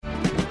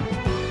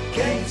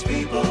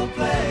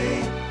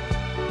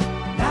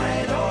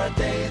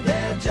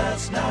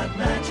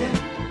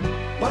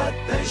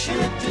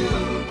do.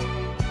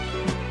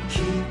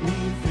 Keep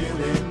me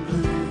feeling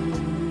blue.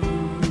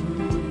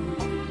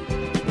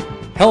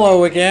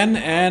 Hello again,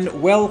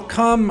 and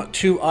welcome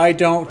to I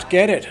Don't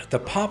Get It, the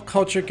Pop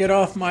Culture Get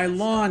Off My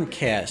Lawn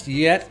cast.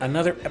 Yet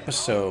another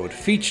episode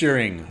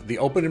featuring the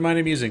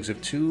open-minded musings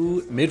of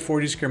two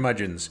mid-40s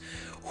curmudgeons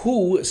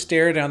who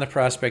stare down the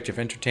prospect of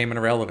entertainment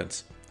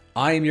irrelevance.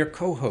 I am your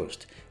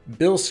co-host,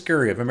 Bill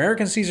Scurry of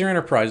American Caesar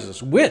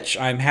Enterprises, which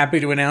I'm happy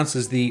to announce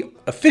is the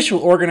official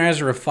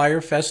organizer of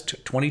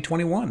Firefest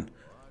 2021.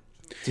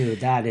 Dude,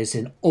 that is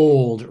an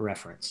old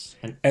reference.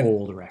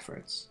 Old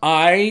reference.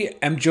 I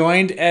am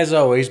joined, as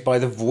always, by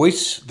the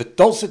voice, the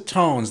dulcet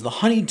tones, the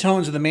honeyed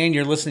tones of the man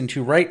you're listening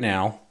to right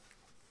now.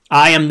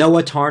 I am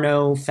Noah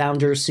Tarnow,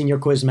 founder, senior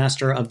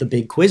quizmaster of The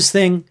Big Quiz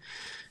Thing,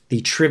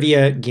 the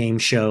trivia game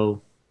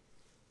show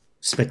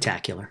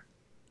Spectacular.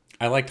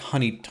 I liked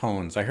honeyed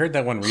tones. I heard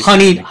that one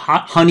recently.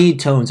 Honeyed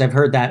tones. I've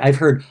heard that. I've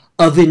heard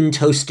oven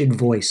toasted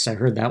voice. I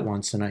heard that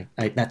once, and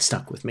I that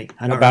stuck with me.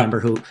 I don't remember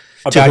whom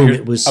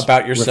it was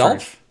about yourself.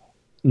 Referred.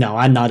 No,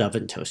 I'm not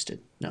oven toasted.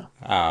 No.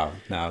 Oh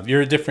no,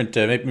 you're a different.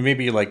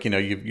 Maybe like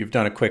you've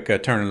done a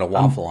quick turn in a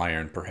waffle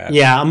iron, perhaps.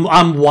 Yeah,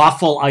 I'm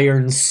waffle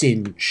iron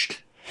singed.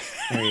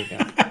 There you go.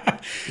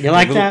 You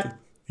like that?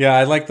 Yeah,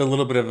 I like the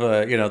little bit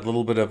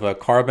of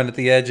carbon at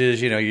the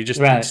edges.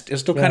 It's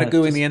still kind of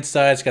gooey in the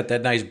inside. It's got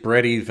that nice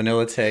bready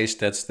vanilla taste.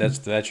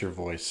 That's your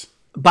voice.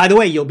 By the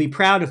way, you'll be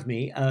proud of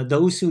me.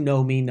 Those who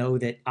know me know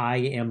that I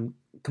am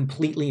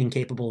completely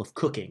incapable of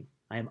cooking.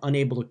 I am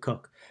unable to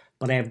cook,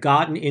 but I have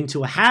gotten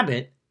into a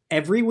habit.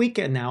 Every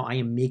weekend now, I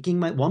am making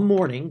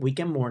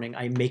weekend morning,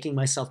 I am making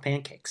myself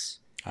pancakes.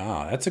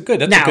 Oh, that's a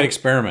good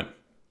experiment.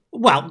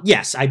 Well,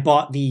 yes, I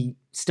bought the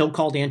still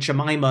called Aunt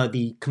Jemima,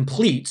 the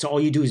complete. So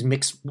all you do is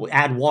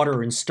add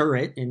water and stir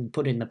it and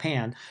put it in the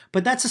pan.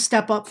 But that's a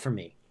step up for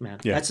me, man.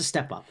 Yeah. That's a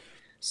step up.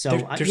 So,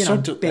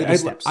 baby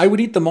steps. I would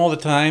eat them all the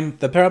time.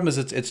 The problem is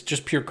it's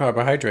just pure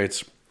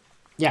carbohydrates.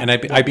 Yeah, and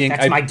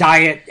that's my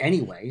diet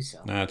anyway. So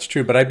no, it's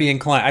true. But I'd be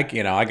inclined.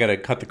 I got to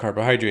cut the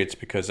carbohydrates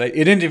because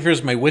it interferes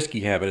with my whiskey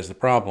habit. Is the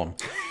problem.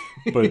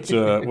 But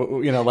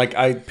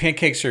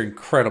pancakes are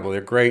incredible.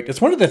 They're great.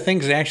 It's one of the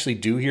things they actually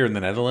do here in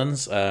the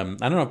Netherlands. I don't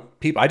know,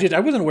 people. I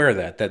wasn't aware of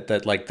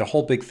that like the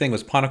whole big thing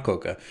was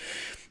pannenkoeken.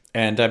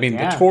 And I mean,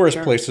 the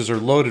tourist places are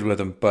loaded with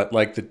them, but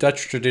like the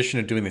Dutch tradition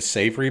of doing the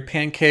savory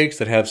pancakes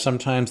that have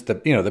sometimes the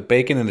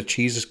bacon and the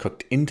cheese is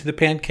cooked into the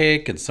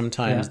pancake, and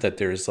sometimes that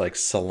there's like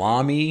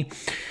salami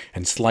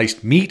and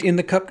sliced meat in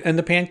the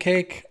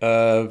pancake.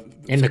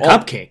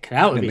 Cupcake,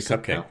 that would be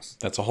something else.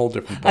 That's a whole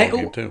different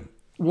ballgame too.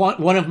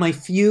 One of my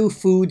few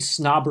food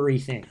snobbery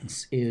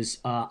things is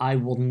I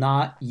will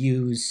not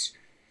use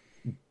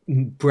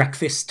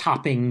breakfast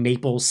topping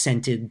maple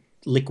scented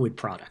liquid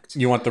products.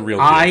 You want the real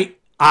deal.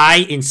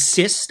 I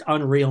insist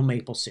on real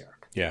maple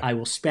syrup. Yeah. I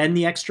will spend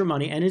the extra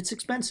money, and it's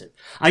expensive.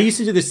 I used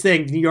to do this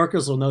thing. New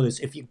Yorkers will know this.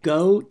 If you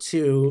go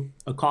to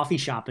a coffee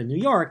shop in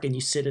New York and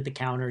you sit at the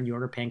counter and you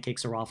order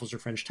pancakes or waffles or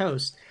French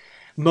toast,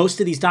 most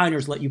of these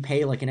diners let you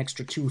pay like an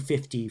extra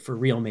 $2.50 for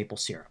real maple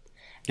syrup.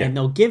 Yeah. And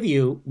they'll give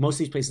you, most of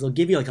these places, they'll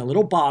give you like a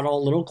little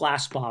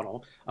glass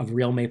bottle of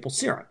real maple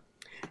syrup.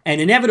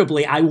 And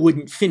inevitably, I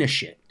wouldn't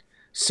finish it.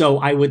 So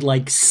I would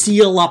like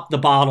seal up the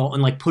bottle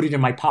and like put it in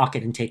my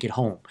pocket and take it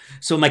home.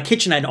 So in my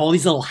kitchen, I had all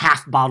these little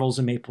half bottles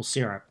of maple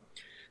syrup.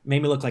 It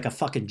made me look like a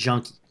fucking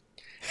junkie.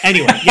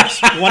 Anyway,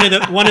 yes, one of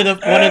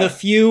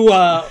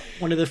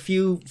the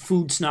few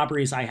food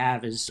snobberies I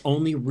have is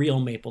only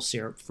real maple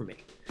syrup for me.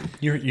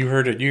 You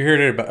heard it. You heard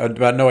it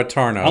about Noah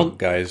Tarnow,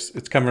 guys.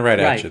 It's coming right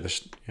at you.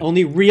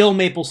 Only real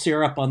maple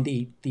syrup on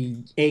the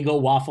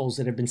Eggo waffles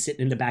that have been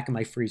sitting in the back of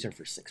my freezer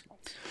for 6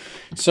 months.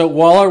 So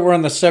while we're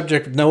on the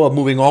subject of Noah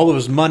moving all of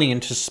his money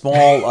into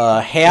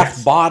small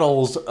half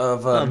bottles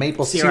of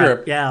maple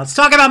syrup. Yeah, let's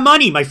talk about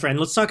money, my friend.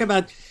 Let's talk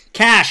about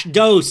cash,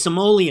 dough,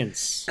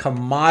 simoleons.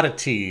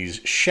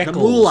 Commodities,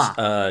 shekels,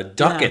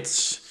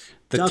 ducats,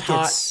 the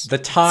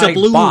Thai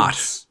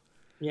baht.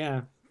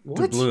 Yeah.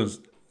 What? Doubloons.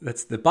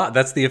 That's the baht.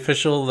 That's the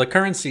official. The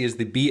currency is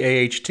the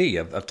BAHT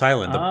of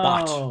Thailand. The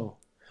baht.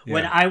 Yeah.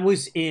 When I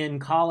was in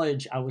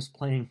college, I was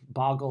playing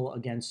Boggle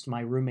against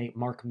my roommate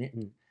Mark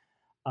Mitten.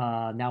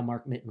 Now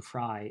Mark Mitten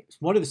Fry.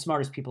 One of the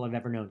smartest people I've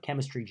ever known.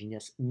 Chemistry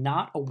genius.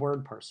 Not a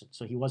word person,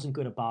 so he wasn't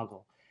good at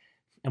Boggle.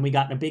 And we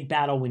got in a big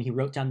battle when he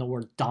wrote down the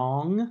word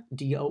dong,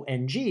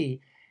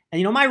 D-O-N-G.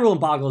 And my rule in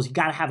Boggle is you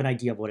got to have an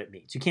idea of what it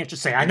means. You can't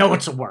just say, I know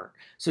it's a word.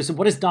 So I said,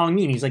 what does dong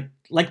mean? He's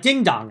like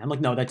ding dong. I'm like,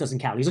 no, that doesn't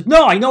count. He's like,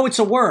 no, I know it's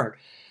a word.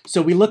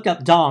 So we looked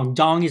up dong.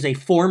 Dong is a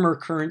former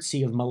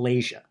currency of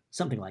Malaysia,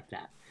 something like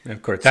that.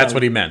 Of course, that's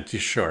what he meant. You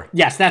sure?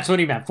 Yes, that's what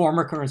he meant.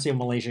 Former currency of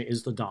Malaysia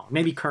is the dong.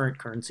 Maybe current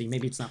currency.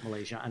 Maybe it's not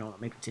Malaysia. I don't know.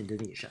 Maybe it's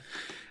Indonesia.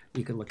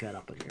 You can look that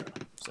up in here.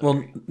 So,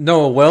 well,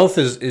 no, wealth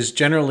is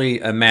generally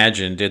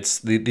imagined. It's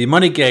the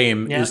money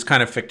game is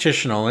kind of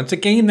fictional. It's a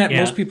game that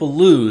most people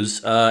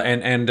lose,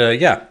 and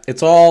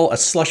it's all a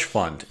slush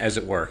fund, as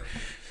it were.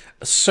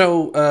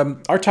 So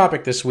our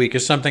topic this week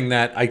is something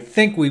that I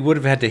think we would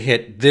have had to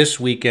hit this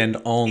weekend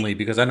only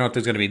because I don't know if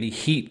there's going to be any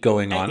heat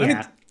going on.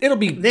 Yeah. it'll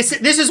be This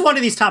is one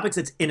of these topics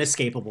that's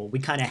inescapable. We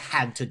kind of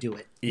had to do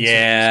it.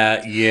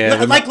 yeah.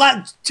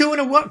 Like two in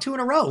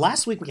a row.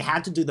 Last week we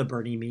had to do the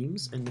Bernie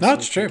memes, and this No,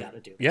 it's week true. we gotta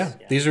do this.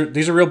 Yeah.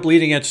 These are real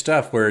bleeding edge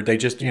stuff where they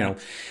just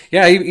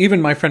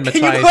even my friend Can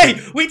you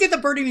Matthias. wait? We did the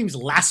Bernie memes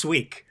last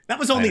week. That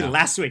was only know.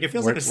 last week. It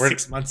feels like it was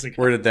 6 months ago.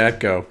 Where did that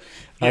go?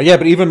 But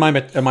even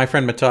my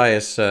friend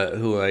Matthias,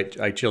 who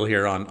I chill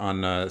here on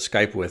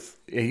Skype with,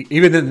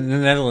 even in the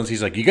Netherlands,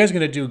 he's like, "You guys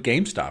going to do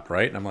GameStop,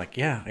 right?" And I'm like,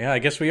 "Yeah, I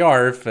guess we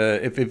are. If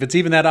it's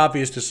even that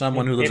obvious to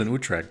someone who lives in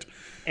Utrecht,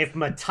 If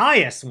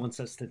Matthias wants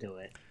us to do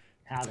it,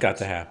 it's got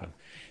to happen."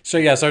 So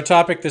yes, our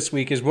topic this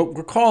week is what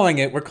we're calling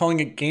it. We're calling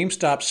it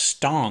GameStop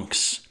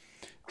Stonks.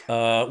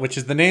 Which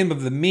is the name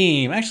of the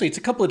meme. Actually, it's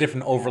a couple of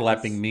different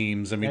overlapping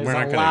memes. I mean, There's we're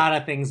not a going lot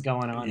of things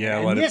going on.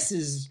 Yeah, there. And this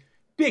is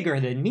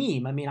bigger than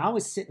meme. I mean, I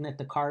was sitting at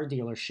the car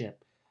dealership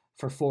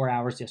for 4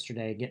 hours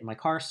yesterday getting my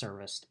car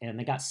serviced, and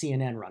they got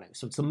CNN running.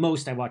 So it's the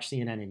most I watched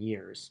CNN in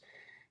years.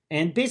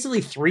 And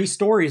basically 3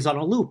 stories on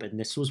a loop, and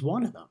this was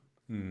one of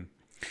them.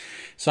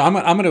 So I'm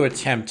going to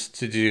attempt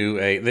to do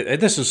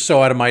this is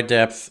so out of my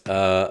depth.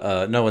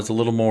 Noah's a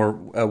little more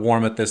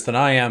warm at this than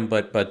I am,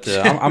 but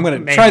I'm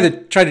going to try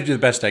to do the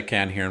best I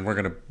can here, and we're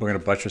going to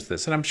buttress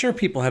this. And I'm sure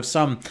people have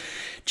some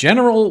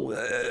general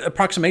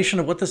approximation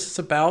of what this is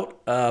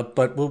about,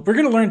 but we're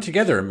going to learn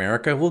together,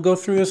 America. We'll go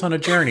through this on a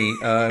journey,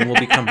 and we'll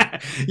become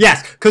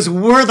Yes, because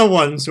we're the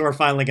ones who are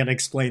finally going to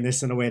explain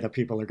this in a way that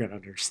people are going to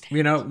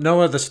understand.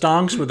 Noah, the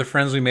stonks were the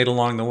friends we made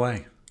along the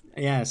way.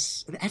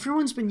 Yes,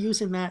 everyone's been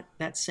using that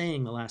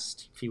saying the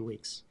last few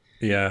weeks.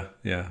 Yeah,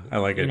 I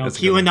like it. That's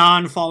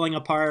QAnon falling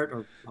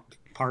apart,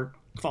 or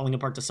falling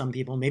apart to some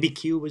people. Maybe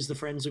Q was the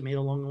friends we made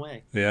along the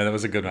way. Yeah, that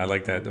was a good one. I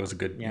like that. That was a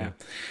good. Yeah.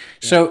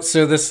 So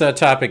this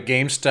topic,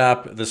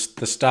 GameStop,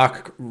 the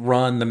stock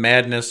run, the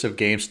madness of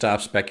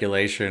GameStop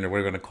speculation, or what are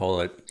we going to call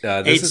it?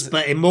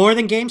 But more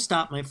than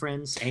GameStop, my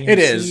friends. AMC, it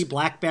is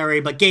BlackBerry,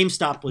 but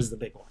GameStop was the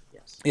big one.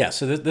 Yes. Yeah.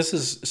 So this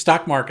is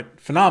stock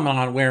market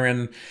phenomenon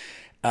wherein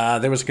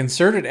there was a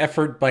concerted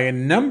effort by a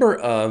number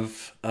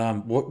of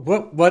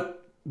what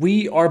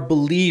we are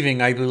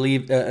believing. I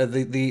believe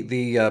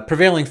the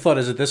prevailing thought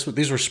is that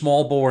these were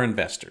small bore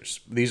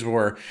investors. These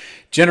were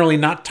generally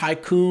not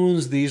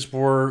tycoons. These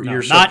were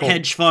not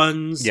hedge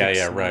funds.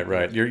 Yeah,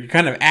 right. You're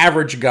kind of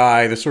average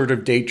guy, the sort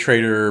of day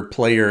trader,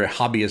 player,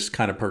 hobbyist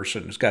kind of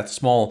person who's got a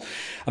small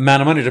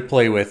amount of money to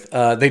play with.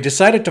 They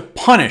decided to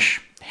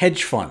punish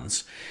hedge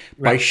funds.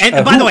 Right.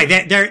 And by the way,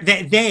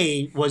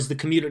 they was the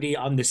community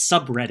on the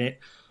subreddit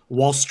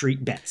Wall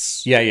Street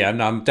Bets. Yeah.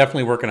 No, I'm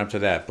definitely working up to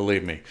that.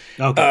 Believe me.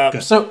 Okay.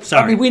 Good. So,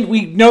 sorry. I mean,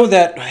 we know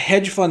that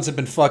hedge funds have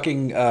been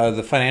fucking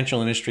the financial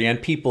industry and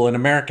people in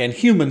America and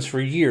humans for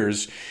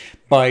years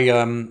by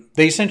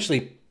they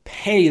essentially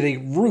they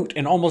root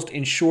and almost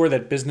ensure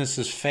that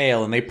businesses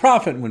fail, and they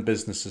profit when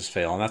businesses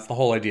fail, and that's the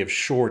whole idea of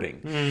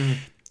shorting.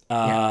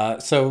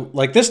 So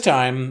like this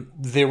time,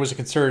 there was a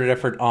concerted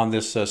effort on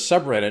this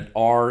subreddit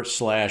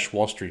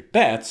r/Wall Street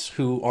Bets,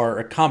 who are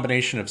a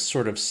combination of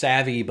sort of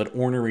savvy but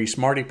ornery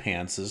smarty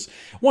pantses.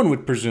 One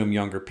would presume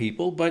younger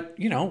people, but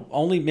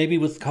only maybe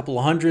with a couple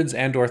of hundreds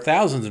and or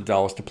thousands of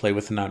dollars to play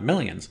with, and not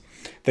millions.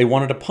 They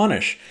wanted to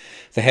punish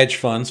the hedge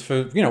funds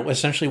for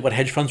essentially what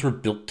hedge funds were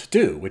built to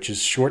do, which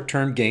is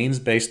short-term gains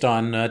based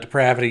on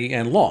depravity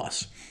and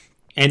loss.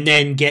 And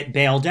then get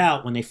bailed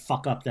out when they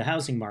fuck up the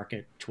housing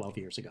market 12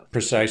 years ago.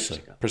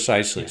 Precisely.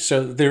 Yeah.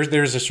 So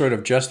there's a sort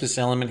of justice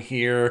element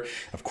here.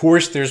 Of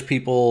course, there's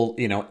people,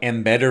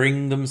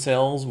 embedding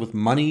themselves with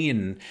money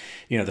and,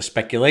 the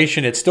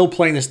speculation. It's still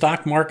playing the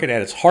stock market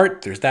at its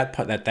heart. There's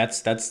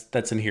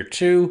that's in here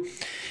too.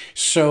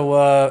 So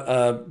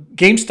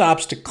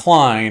GameStop's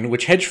decline,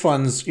 which hedge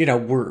funds,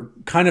 were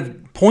kind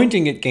of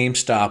pointing at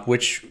GameStop,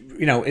 which,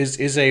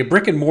 is a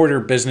brick and mortar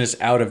business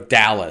out of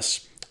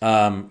Dallas.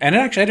 And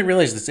actually, I didn't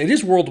realize this. It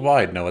is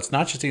worldwide. No, it's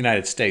not just the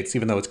United States,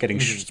 even though it's getting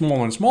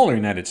smaller and smaller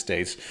in the United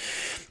States.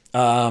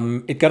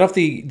 It got off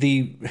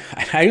the.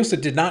 I also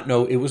did not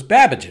know it was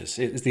Babbage's.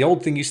 It's the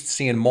old thing you used to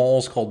see in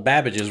malls called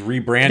Babbage's,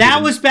 rebranded.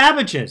 That was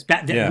Babbage's.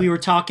 We were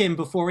talking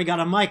before we got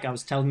on mic. I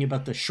was telling you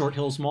about the Short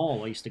Hills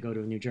Mall I used to go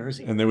to in New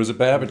Jersey. And there was a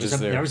Babbage's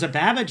there. There was a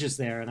Babbage's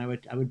there, and I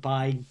would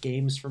buy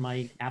games for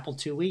my Apple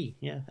IIe.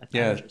 Yeah, at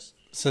Babbage's.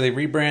 So they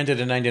rebranded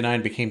in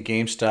 '99, became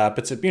GameStop.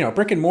 It's a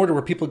brick and mortar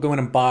where people go in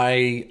and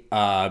buy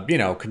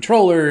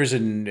controllers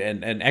and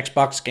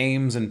Xbox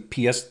games and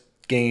PS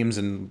games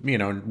and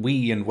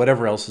Wii and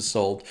whatever else is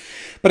sold.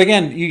 But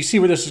again, you see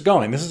where this is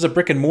going. This is a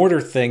brick and mortar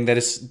thing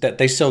that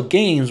they sell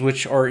games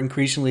which are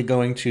increasingly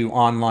going to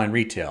online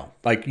retail.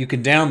 Like you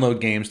can download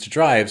games to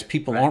drives.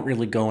 People aren't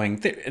really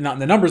going not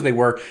the numbers they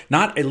were,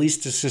 not at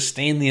least to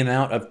sustain the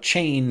amount of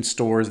chain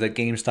stores that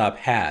GameStop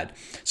had.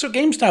 So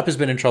GameStop has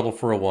been in trouble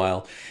for a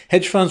while.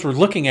 Hedge funds were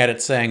looking at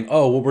it saying,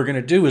 "Oh, what we're going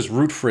to do is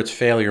root for its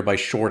failure by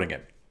shorting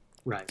it."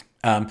 Right.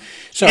 And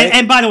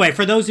by the way,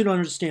 for those who don't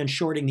understand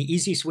shorting, the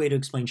easiest way to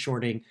explain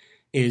shorting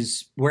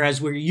is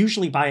whereas we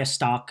usually buy a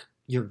stock,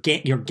 you're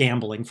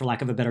gambling, for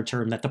lack of a better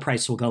term, that the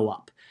price will go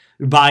up.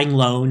 You're buying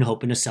low and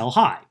hoping to sell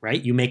high,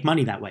 right? You make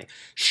money that way.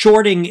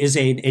 Shorting is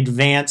an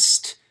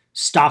advanced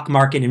stock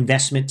market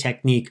investment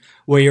technique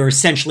where you're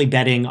essentially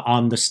betting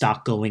on the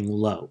stock going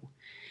low.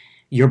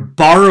 You're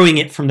borrowing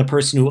it from the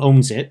person who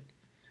owns it.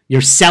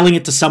 You're selling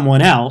it to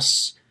someone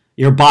else.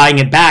 You're buying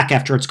it back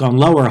after it's gone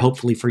lower,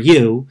 hopefully for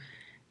you.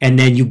 And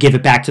then you give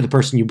it back to the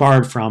person you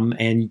borrowed from,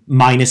 and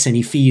minus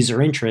any fees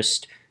or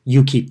interest,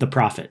 you keep the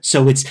profit.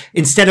 So it's,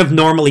 instead of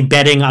normally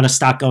betting on a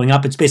stock going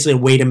up, it's basically a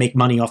way to make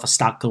money off a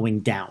stock going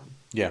down.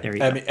 Yeah, There you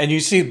go. and you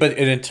see, but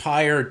an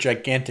entire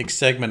gigantic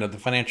segment of the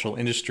financial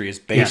industry is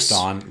based Yes.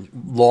 on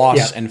loss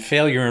Yeah. and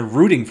failure and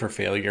rooting for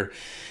failure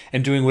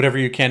and doing whatever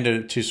you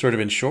can to sort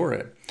of ensure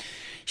it.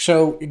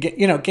 So,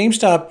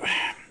 GameStop,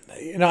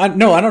 I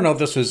don't know if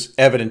this was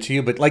evident to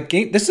you, but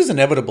this is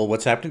inevitable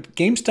what's happening.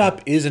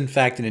 GameStop is, in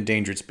fact, an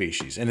endangered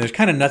species, and there's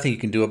kind of nothing you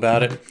can do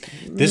about it.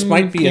 This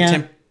might be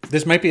yeah.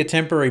 This might be a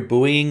temporary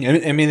buoying.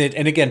 I mean,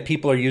 and again,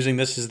 people are using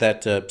this as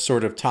that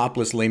sort of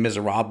topless Les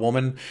Miserables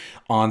woman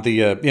on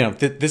the,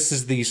 this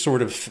is the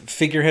sort of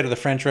figurehead of the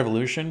French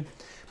Revolution.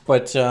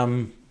 But,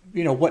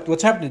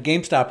 what's happened to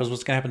GameStop is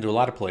what's going to happen to a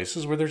lot of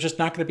places where there's just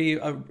not going to be,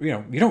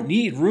 you don't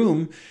need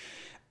room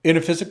in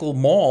a physical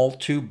mall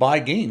to buy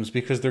games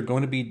because they're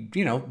going to be,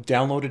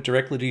 downloaded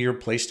directly to your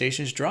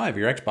PlayStation's Drive,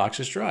 your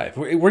Xbox's Drive.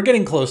 We're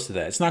getting close to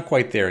that. It's not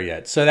quite there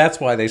yet. So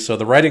that's why they saw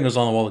the writing was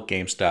on the wall at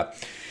GameStop.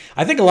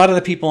 I think a lot of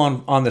the people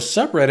on the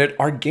subreddit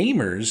are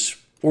gamers,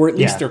 or at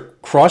least Yeah. they're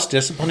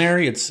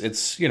cross-disciplinary.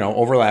 It's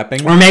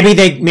overlapping. Or maybe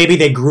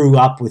they grew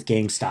up with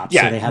GameStop,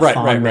 Yeah, so they have right,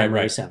 fond right.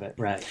 memories of it.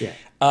 Right, yeah.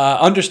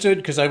 Understood,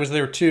 because I was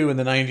there too in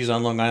the 90s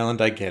on Long Island.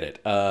 I get it.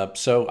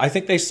 So I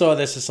think they saw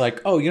this as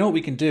like, oh, you know what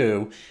we can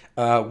do?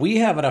 We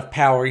have enough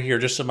power here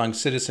just among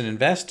citizen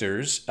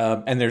investors,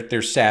 and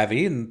they're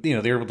savvy, and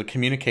they're able to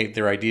communicate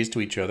their ideas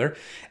to each other.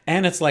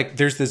 And it's like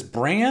there's this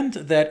brand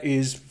that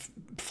is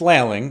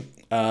flailing,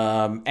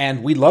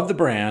 and we love the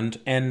brand,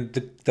 and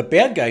the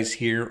bad guys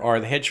here are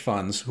the hedge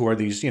funds, who are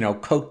these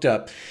coked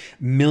up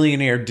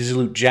millionaire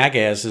dissolute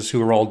jackasses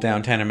who are all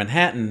downtown in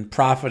Manhattan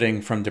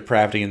profiting from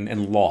depravity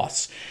and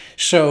loss.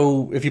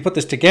 So if you put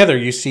this together,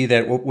 you see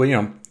that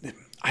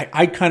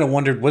I kind of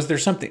wondered, was there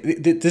something?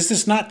 Does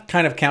this not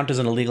kind of count as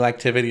an illegal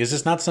activity? Is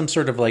this not some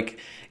sort of like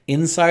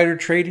insider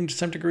trading to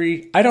some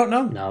degree? I don't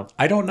know. No,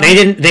 I don't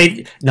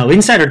know. No,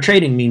 insider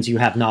trading means you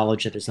have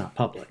knowledge that is not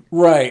public.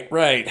 Right.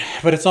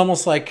 But it's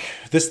almost like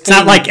this. It's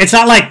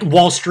not like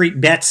Wall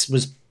Street Bets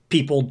was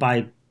peopled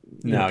by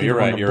No, people you're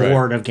right. on the You're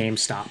board right. of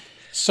GameStop.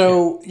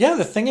 So yeah,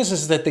 the thing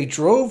is that they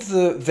drove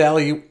the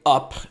value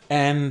up,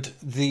 and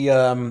the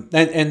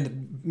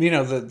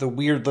the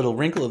weird little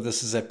wrinkle of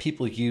this is that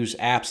people use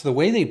apps the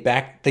way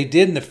they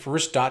did in the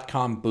first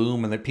 .com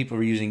boom, and that people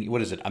were using,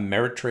 what is it,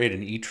 Ameritrade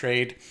and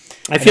E-Trade.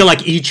 I feel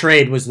like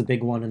E-Trade was the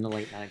big one in the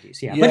late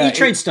 90s. Yeah, but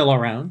E-Trade's still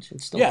around.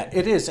 It's still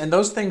It is, and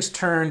those things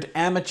turned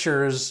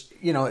amateurs.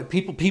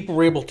 People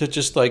were able to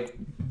just like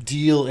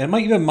deal, and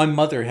even my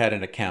mother had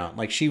an account.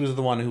 Like, she was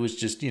the one who was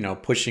just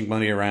pushing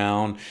money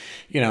around,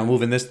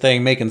 moving this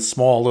thing, making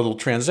small little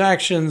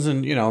transactions,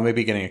 and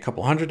maybe getting a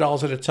couple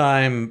 $100s at a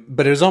time.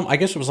 But it was, I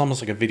guess, it was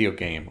almost like a video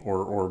game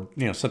or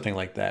something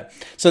like that.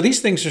 So these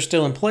things are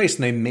still in place,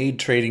 and they made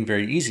trading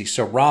very easy.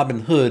 So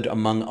Robinhood,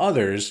 among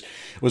others,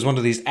 was one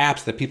of these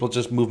apps that people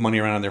just move money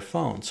around on their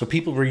phone. So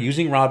people were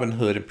using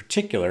Robinhood in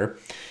particular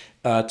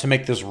to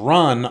make this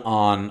run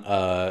on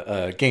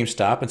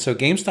GameStop. And so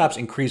GameStop's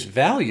increased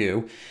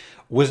value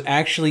was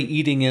actually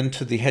eating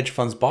into the hedge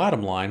fund's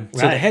bottom line.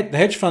 So Right. the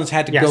hedge funds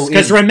had to go in.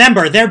 Because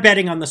remember, they're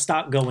betting on the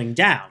stock going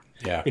down.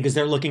 Yeah. Because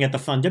they're looking at the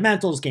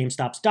fundamentals.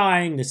 GameStop's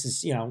dying. This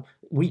is,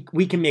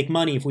 we can make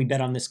money if we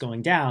bet on this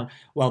going down.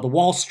 Well, the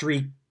Wall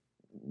Street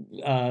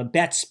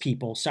bets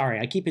people, sorry,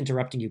 I keep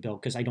interrupting you, Bill,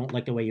 because I don't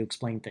like the way you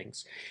explain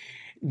things.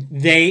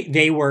 They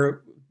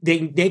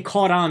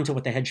caught on to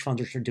what the hedge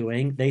funders are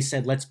doing. They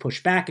said, let's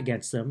push back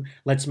against them.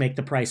 Let's make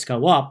the price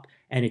go up.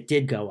 And it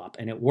did go up,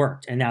 and it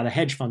worked. And now the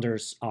hedge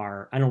funders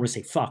are, I don't want to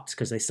say fucked,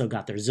 because they still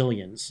got their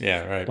zillions.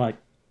 Yeah, right. But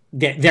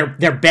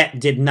their bet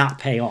did not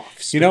pay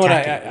off. You know what?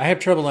 I spectacularly. have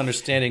trouble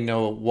understanding,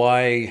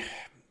 Noah,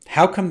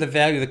 how come the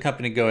value of the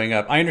company going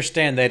up? I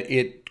understand that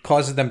it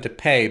causes them to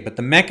pay, but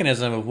the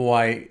mechanism of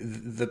why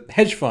the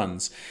hedge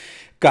funds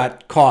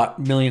got caught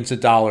millions of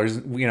dollars,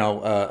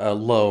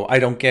 low. I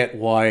don't get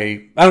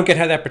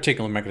how that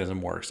particular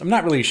mechanism works. I'm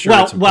not really sure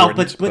it's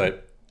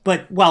important,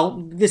 But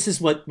this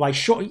is why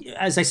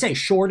as I say,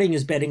 shorting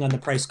is betting on the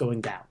price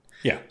going down.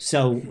 yeah.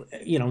 So,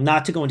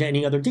 not to go into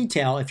any other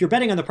detail, if you're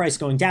betting on the price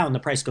going down, the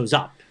price goes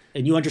up.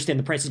 And you understand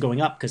the price is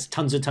going up because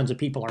tons and tons of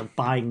people are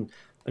buying,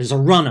 there's a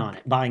run on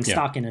it, buying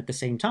stock in at the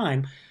same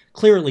time.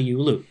 Clearly you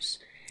lose.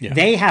 Yeah.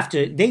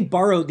 They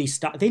borrow these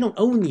stocks. They don't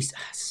own these.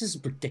 This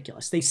is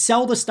ridiculous. They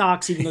sell the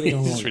stocks even though they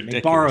don't own them.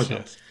 They borrow them.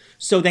 Yes.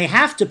 So they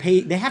have to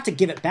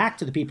give it back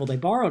to the people they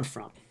borrowed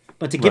from.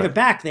 But to give it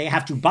back, they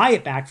have to buy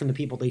it back from the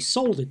people they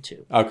sold it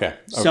to. Okay.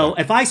 So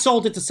if I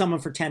sold it to someone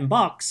for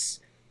 $10,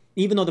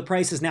 even though the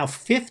price is now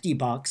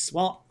 $50,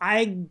 well,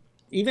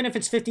 even if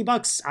it's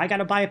 $50, I got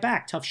to buy it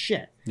back. Tough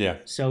shit. Yeah.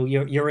 So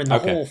you're in the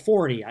whole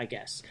 40, I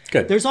guess.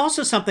 Good. There's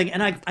also something,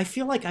 and I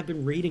feel like I've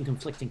been reading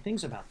conflicting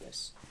things about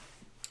this.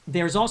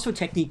 there's also a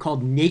technique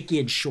called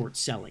naked short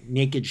selling,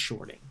 naked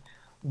shorting,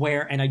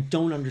 where, and I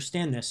don't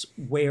understand this,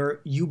 where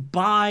you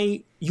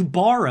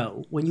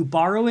borrow, when you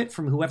borrow it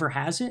from whoever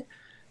has it,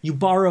 you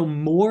borrow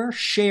more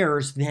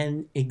shares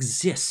than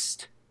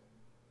exist,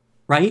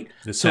 right?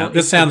 This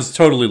sounds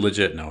totally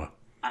legit, Noah.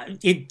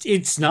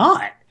 It's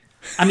not.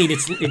 I mean,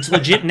 it's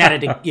legit in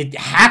that it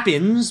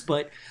happens,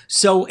 but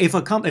so if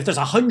there's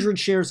 100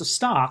 shares of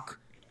stock,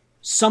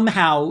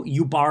 somehow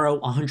you borrow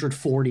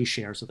 140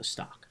 shares of the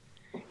stock.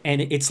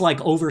 And it's like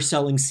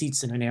overselling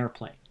seats in an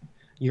airplane.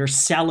 You're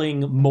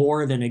selling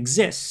more than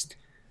exist.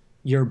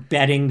 You're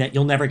betting that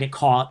you'll never get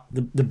caught.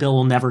 The bill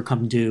will never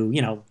come due.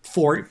 You know,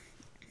 for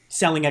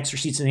selling extra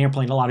seats in an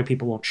airplane, a lot of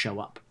people won't show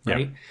up,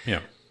 right? Yeah.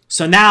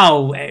 So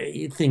now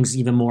things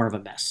even more of a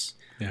mess.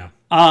 Yeah.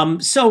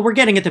 So we're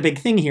getting at the big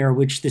thing here,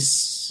 which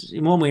this,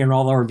 in one way or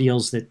another,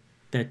 reveals that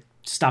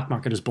stock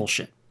market is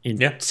bullshit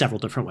in several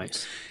different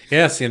ways.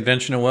 Yes, the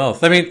invention of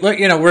wealth. I mean, look,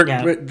 you know, we're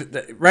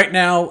right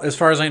now, as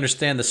far as I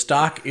understand, the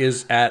stock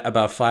is at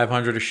about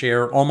 500 a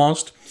share,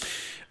 almost.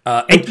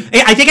 I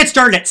think it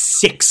started at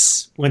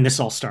 6 when this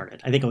all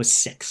started. I think it was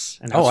 6.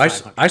 And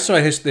I saw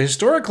the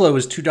historic low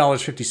was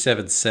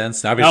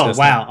 $2.57. Obviously,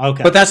 wow,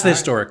 okay, but that's the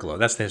historic low.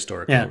 That's the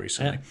historic low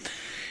recently. Yeah.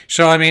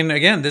 So I mean,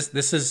 again,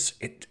 this is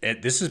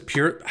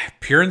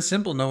pure and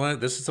simple, Noah.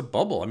 This is a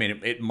bubble. I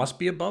mean, it must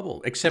be a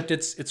bubble, except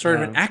it's sort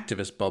of an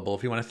activist bubble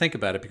if you want to think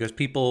about it, because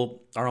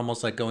people are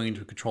almost like going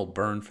into a controlled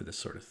burn for this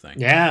sort of thing.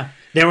 Yeah,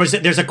 there's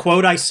a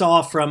quote I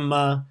saw from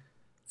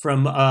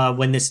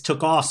when this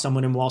took off.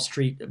 Someone in Wall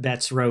Street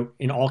Bets wrote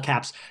in all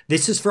caps,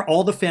 "This is for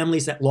all the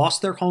families that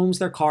lost their homes,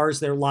 their cars,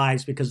 their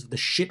lives because of the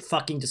shit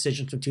fucking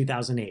decisions from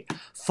 2008.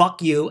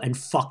 Fuck you and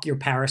fuck your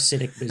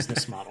parasitic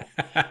business model."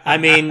 I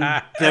mean,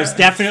 there's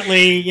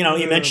definitely, you know,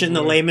 you mentioned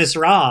the Les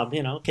Miserables,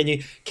 you know, can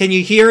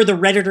you hear the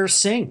Redditors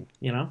sing,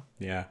 you know?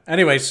 Yeah.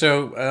 Anyway,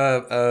 so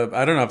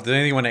I don't know if there's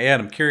anything you want to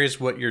add. I'm curious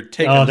what your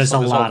take on this I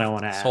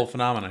want to add. Whole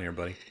phenomenon here,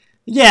 buddy.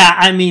 Yeah,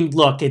 I mean,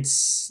 look, you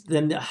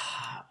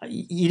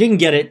didn't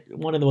get it.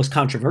 One of the most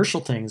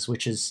controversial things,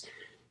 which is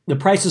the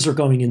prices are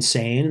going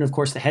insane. And of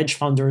course, the hedge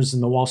funders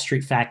and the Wall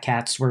Street fat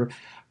cats were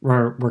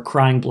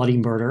crying bloody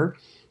murder.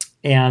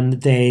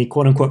 And they,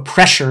 quote unquote,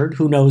 pressured.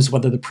 Who knows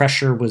whether the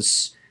pressure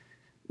was,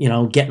 you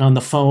know, getting on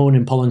the phone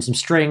and pulling some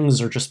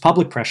strings or just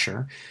public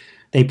pressure.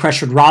 They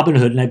pressured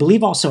Robinhood and I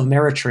believe also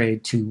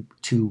Ameritrade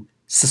to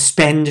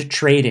suspend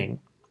trading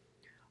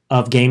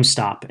of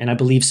GameStop, and I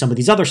believe some of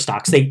these other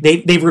stocks.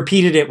 They've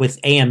repeated it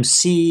with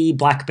AMC,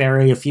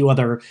 BlackBerry, a few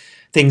other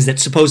things that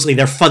supposedly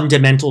their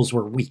fundamentals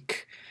were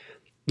weak.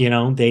 You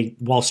know,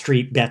 Wall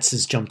Street Bets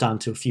has jumped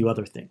onto a few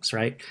other things,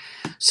 right?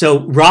 So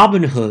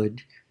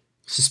Robinhood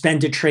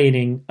suspended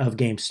trading of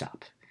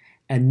GameStop,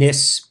 and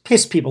this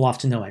pissed people off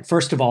to no end.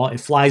 First of all, it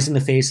flies in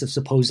the face of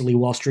supposedly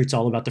Wall Street's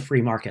all about the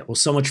free market. Well,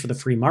 so much for the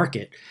free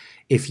market.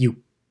 If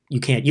you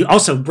can't.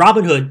 Also,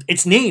 Robinhood,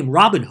 its name,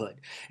 Robinhood,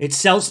 it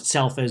sells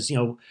itself as, you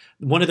know,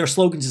 one of their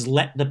slogans is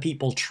 "Let the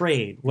people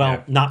trade."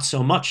 Well, not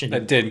so much anymore.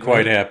 That didn't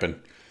quite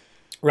happen.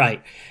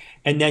 Right.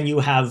 And then you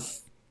have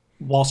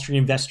Wall Street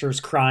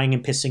investors crying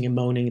and pissing and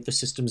moaning that the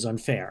system's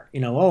unfair.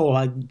 You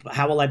know,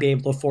 how will I be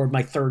able to afford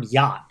my third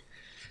yacht?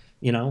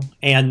 You know,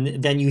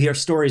 and then you hear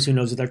stories, who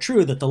knows if they're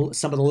true, that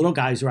some of the little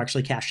guys who are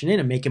actually cashing in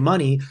and making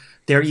money,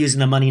 they're using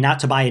the money not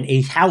to buy an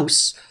 8th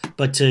house,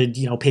 but to,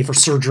 you know, pay for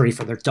surgery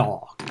for their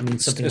dog. I mean,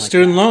 something like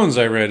student loans.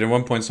 I read at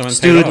one point someone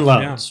student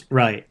loans,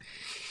 right?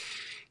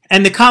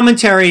 And the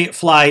commentary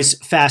flies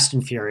fast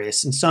and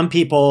furious. And some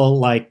people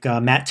like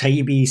Matt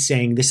Taibbi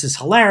saying this is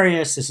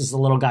hilarious. This is the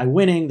little guy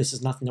winning. This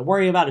is nothing to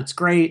worry about. It's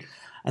great.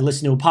 I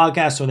listen to a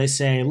podcast where they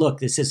say, look,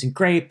 this isn't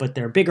great, but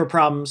there are bigger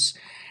problems.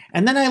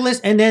 And then I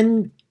listen, and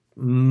then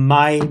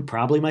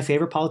probably my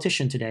favorite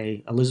politician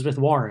today, Elizabeth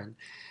Warren,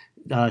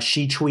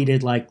 she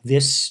tweeted like,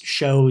 this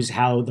shows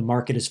how the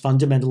market is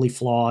fundamentally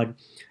flawed.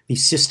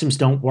 These systems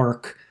don't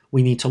work.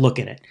 We need to look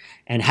at it.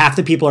 And half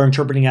the people are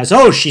interpreting as,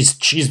 oh, she's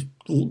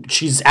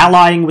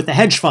allying with the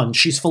hedge fund.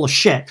 She's full of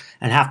shit.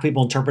 And half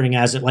people interpreting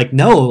as it like,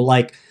 no,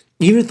 like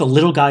even if the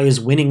little guy is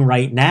winning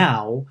right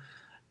now,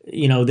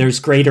 you know, there's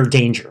greater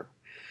danger.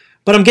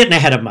 But I'm getting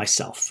ahead of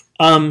myself.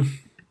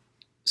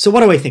 So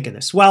what do I think of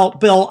this? Well,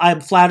 Bill, I'm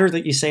flattered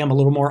that you say I'm a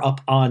little more up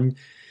on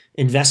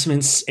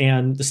investments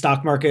and the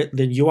stock market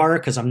than you are,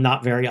 because I'm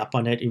not very up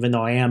on it, even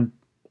though I am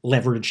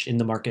leveraged in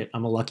the market.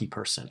 I'm a lucky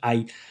person.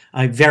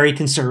 I'm very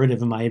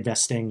conservative in my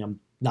investing. I'm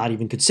not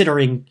even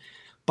considering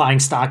buying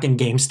stock in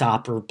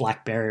GameStop or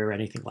BlackBerry or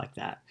anything like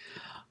that.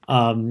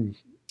 I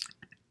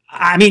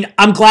mean,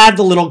 I'm glad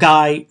the little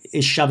guy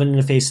is shoving in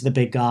the face of the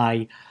big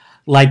guy.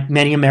 Like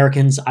many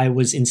Americans, I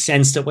was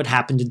incensed at what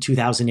happened in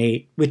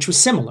 2008, which was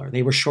similar.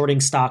 They were shorting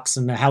stocks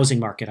in the housing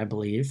market, I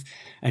believe,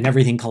 and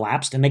everything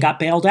collapsed and they got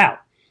bailed out.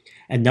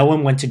 And no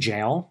one went to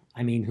jail.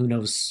 I mean, who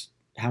knows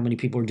how many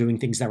people were doing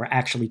things that were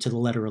actually to the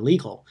letter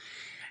illegal.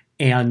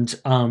 And,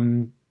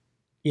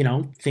 you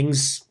know,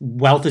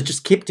 wealth has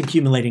just kept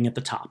accumulating at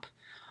the top.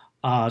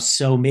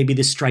 So maybe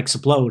this strikes a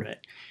blow to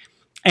it.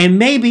 And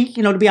maybe,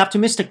 you know, to be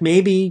optimistic,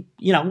 maybe,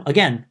 you know,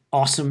 again,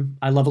 awesome.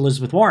 I love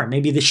Elizabeth Warren.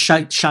 Maybe this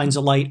shines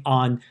a light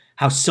on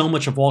how so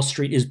much of Wall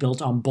Street is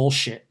built on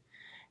bullshit.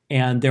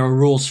 And there are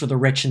rules for the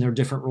rich and there are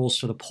different rules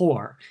for the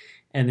poor.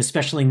 And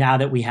especially now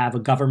that we have a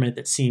government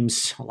that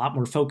seems a lot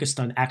more focused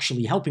on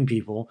actually helping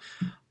people,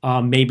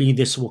 maybe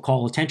this will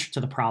call attention to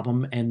the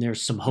problem and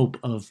there's some hope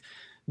of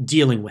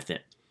dealing with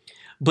it.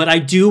 But I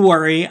do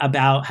worry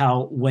about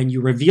how when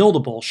you reveal the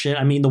bullshit,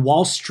 I mean, the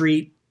Wall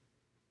Street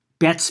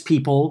bets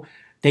people,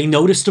 they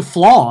noticed a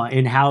flaw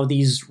in how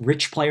these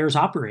rich players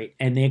operate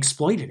and they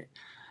exploited it.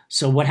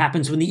 So what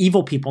happens when the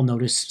evil people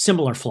notice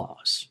similar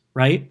flaws,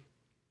 right?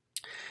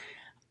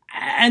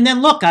 And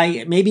then look,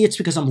 maybe it's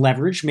because I'm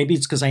leveraged, maybe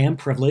it's because I am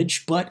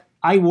privileged, but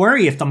I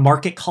worry if the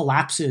market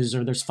collapses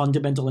or there's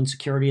fundamental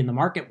insecurity in the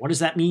market, what does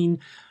that mean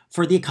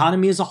for the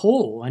economy as a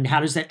whole? And how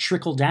does that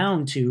trickle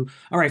down to,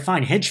 all right,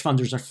 fine, hedge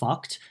funders are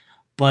fucked,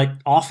 but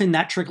often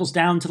that trickles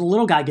down to the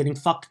little guy getting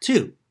fucked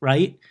too,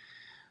 right?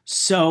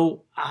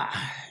 So,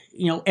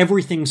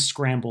 everything's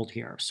scrambled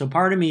here. So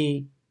part of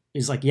me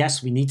is like,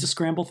 yes, we need to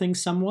scramble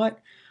things somewhat,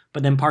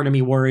 but then part of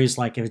me worries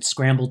like if it's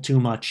scrambled too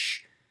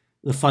much,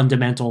 the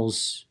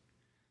fundamentals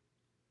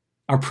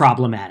are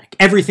problematic.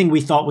 Everything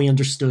we thought we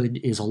understood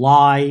is a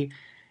lie.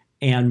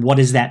 And what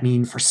does that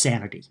mean for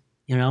sanity?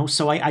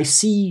 So I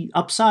see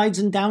upsides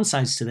and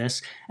downsides to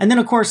this. And then,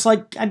 of course, I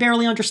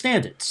barely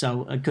understand it.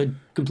 So it could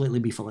completely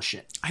be full of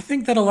shit. I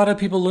think that a lot of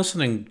people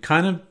listening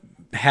kind of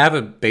have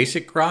a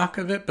basic grok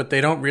of it, but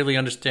they don't really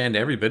understand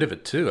every bit of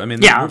it, too. I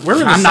mean,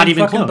 we're in the same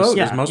fucking boat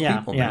as most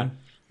people, man.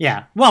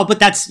 Yeah. Well, but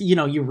that's, I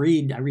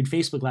read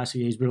Facebook last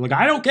few days, but like,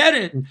 I don't get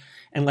it.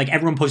 And like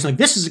everyone posting like,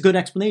 this is a good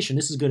explanation.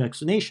 This is a good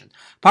explanation.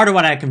 Part of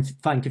what I can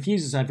find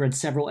confused is I've read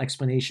several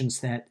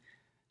explanations that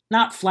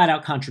not flat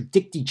out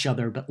contradict each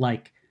other, but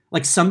like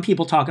some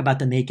people talk about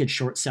the naked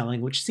short selling,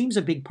 which seems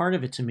a big part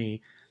of it to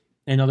me,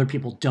 and other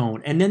people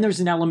don't. And then there's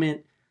an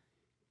element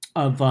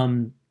of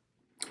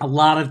a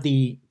lot of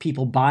the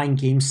people buying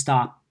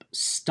GameStop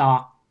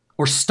stock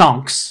or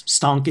stonks.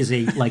 Stonk is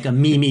a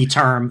meme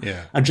term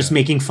of just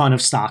making fun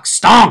of stocks.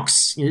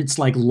 Stonks! It's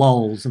like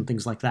lulls and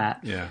things like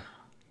that. Yeah.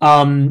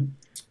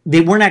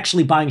 They weren't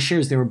actually buying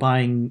shares. They were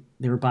buying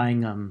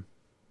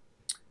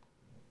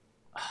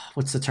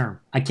what's the term?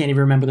 I can't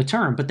even remember the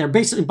term, but they're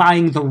basically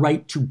buying the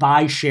right to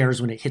buy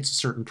shares when it hits a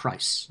certain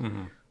price,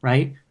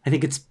 right? I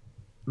think it's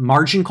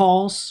margin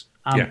calls.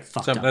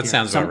 That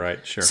sounds about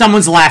right. Sure.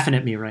 Someone's laughing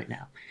at me right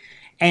now.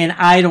 And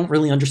I don't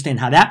really understand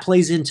how that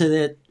plays into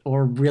it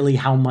or really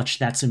how much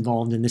that's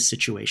involved in this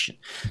situation.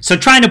 So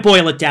trying to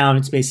boil it down,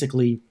 it's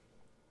basically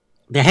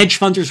the hedge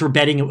funders were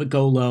betting it would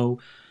go low.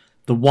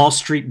 The Wall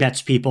Street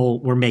bets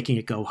people were making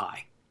it go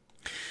high.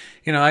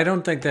 I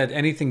don't think that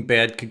anything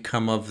bad could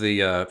come of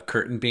the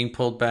curtain being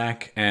pulled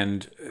back.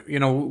 And,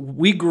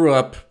 we grew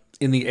up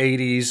in the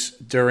 80s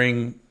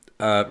during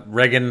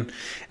Reagan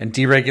and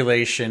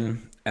deregulation.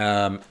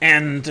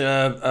 And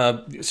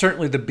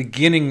certainly the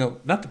beginning,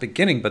 not the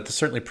beginning, but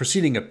certainly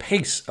preceding a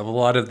pace of a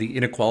lot of the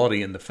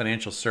inequality in the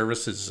financial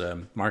services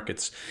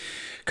markets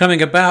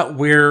coming about,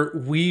 where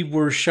we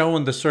were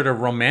shown the sort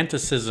of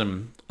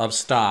romanticism of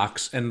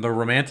stocks and the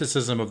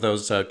romanticism of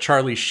those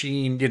Charlie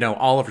Sheen,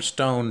 Oliver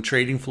Stone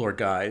trading floor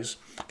guys.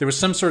 There was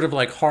some sort of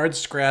hard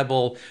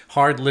scrabble,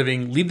 hard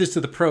living, leave this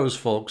to the pros,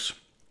 folks.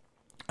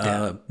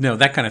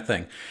 That kind of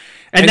thing.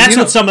 And that's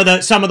what some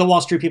of the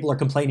Wall Street people are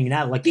complaining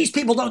now. Like, these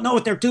people don't know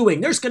what they're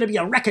doing. There's going to be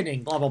a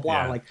reckoning, blah, blah,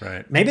 blah.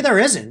 Right. Maybe there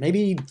isn't.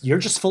 Maybe you're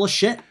just full of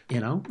shit,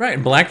 Right.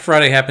 And Black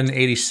Friday happened in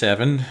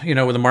 87,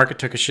 when the market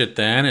took a shit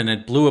then. And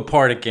it blew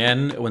apart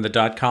again when the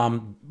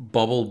dot-com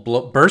bubble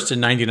burst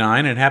in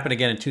 99. And it happened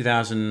again in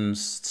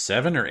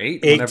 2007 or 8.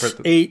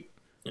 It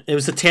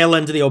was the tail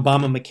end of the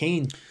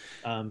Obama-McCain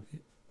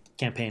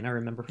campaign, I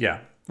remember. Yeah.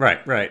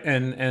 Right.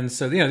 And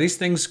so, these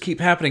things keep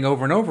happening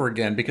over and over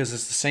again because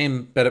it's the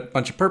same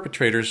bunch of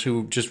perpetrators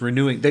who just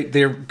renewing,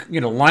 they're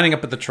lining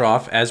up at the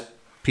trough as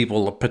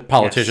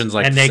politicians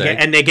like to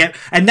say.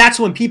 And that's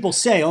when people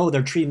say, oh,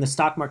 they're treating the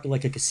stock market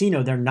like a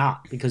casino. They're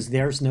not, because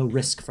there's no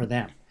risk for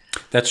them.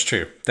 That's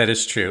true. That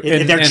is true.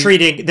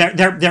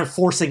 They're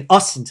forcing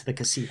us into the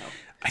casino.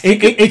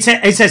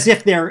 It's as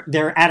if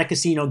they're at a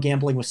casino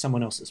gambling with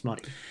someone else's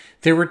money.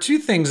 There were two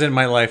things in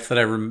my life that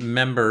I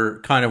remember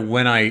kind of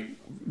when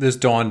this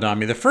dawned on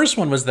me. The first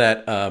one was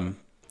that,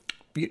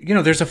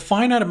 there's a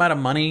finite amount of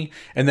money,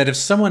 and that if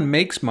someone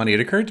makes money, it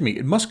occurred to me,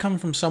 it must come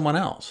from someone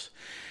else.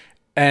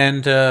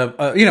 And,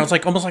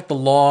 it's almost like the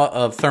law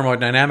of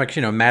thermodynamics,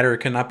 matter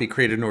cannot be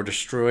created nor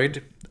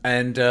destroyed.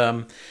 And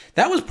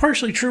that was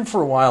partially true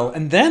for a while.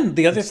 And then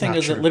the other thing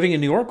is that living in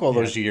New York all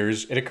those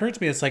years, it occurred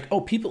to me, it's like, oh,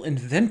 people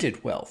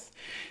invented wealth.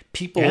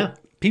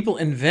 People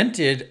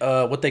invented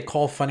what they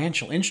call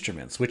financial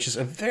instruments, which is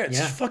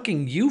it's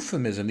fucking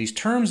euphemism. These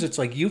terms, it's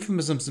like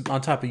euphemisms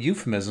on top of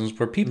euphemisms,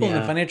 where people in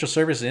the financial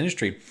services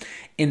industry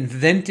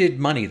invented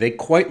money. They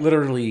quite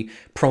literally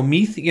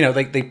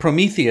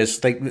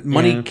Prometheus,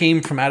 money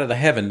came from out of the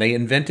heaven. They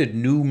invented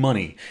new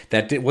money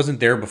that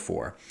wasn't there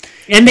before.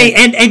 And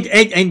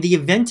the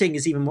inventing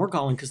is even more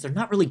galling because they're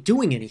not really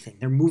doing anything.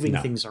 They're moving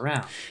things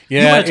around.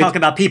 Yeah, you want to talk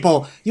about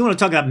people, you want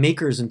to talk about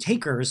makers and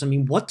takers. I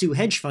mean, what do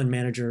hedge fund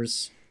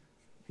managers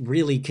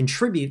really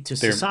contribute to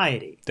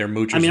society. They're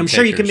moochers. I mean, I'm and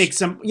sure you can takers. make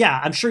some. Yeah,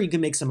 I'm sure you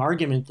can make some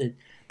argument that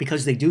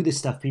because they do this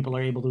stuff, people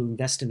are able to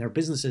invest in their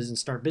businesses and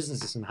start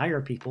businesses and hire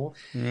people.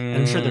 And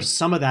I'm sure there's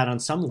some of that on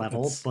some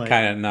level, but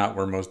Kind of not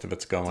where most of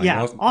it's going.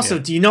 yeah. Most- Also,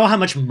 do you know how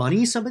much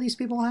money some of these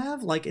people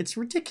have? Like, it's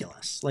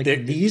ridiculous. Like,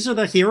 these are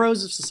the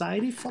heroes of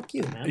society. Fuck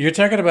you, man. You're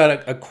talking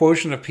about a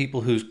quotient of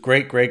people whose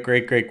great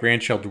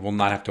grandchildren will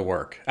not have to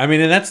work. I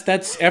mean, and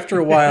that's after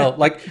a while.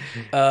 Like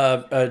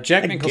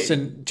Jack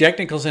Nicholson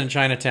in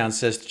Chinatown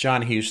says to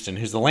John Huston,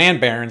 who's the land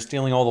baron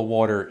stealing all the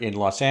water in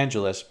Los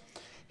Angeles.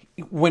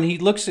 When he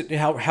looks at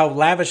how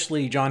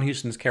lavishly John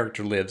Huston's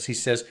character lives, he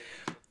says,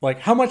 like,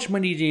 how much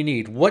money do you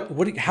need?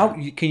 How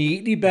can you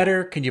eat any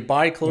better? Can you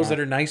buy clothes that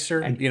are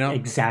nicer? You know,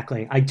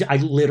 exactly. I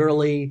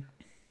literally,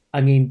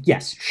 I mean,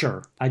 yes,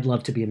 sure, I'd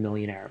love to be a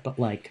millionaire, but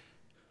like,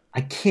 I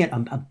can't.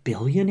 I'm a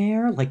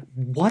billionaire. Like,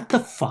 what the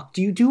fuck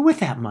do you do with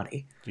that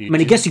money? I mean,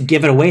 I guess you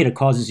give it away to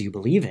causes you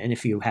believe in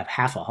if you have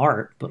half a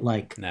heart. But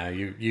like, no,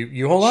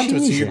 you hold on to it.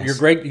 So Jesus. you're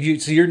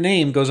great. So your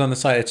name goes on the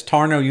side. It's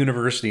Tarnow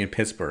University in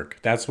Pittsburgh.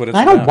 That's what it's.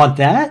 I don't about. want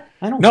that.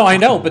 I don't. No, I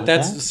know, fucking but want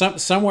that's that.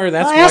 somewhere.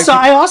 That's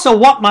I also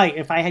want my.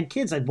 If I had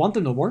kids, I'd want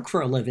them to work for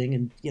a living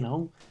and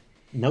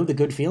know the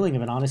good feeling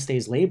of an honest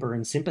day's labor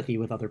and sympathy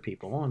with other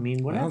people. I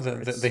mean,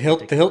 whatever. Well,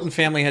 the Hilton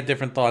family had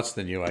different thoughts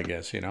than you, I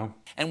guess.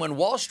 And when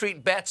Wall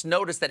Street bets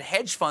noticed that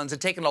hedge funds had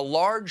taken a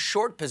large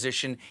short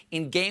position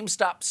in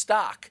GameStop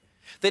stock,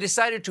 they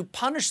decided to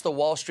punish the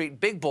Wall Street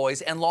big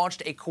boys and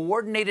launched a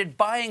coordinated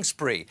buying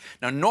spree.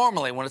 Now,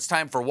 normally, when it's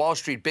time for Wall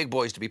Street big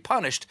boys to be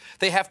punished,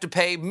 they have to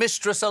pay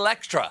Mistress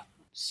Electra.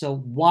 So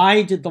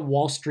why did the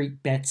Wall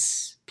Street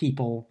bets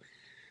people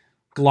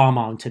glom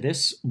onto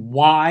this?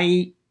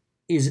 Why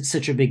is it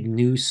such a big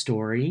news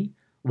story?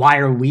 Why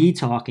are we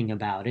talking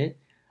about it?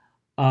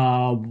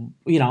 I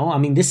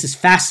mean, this is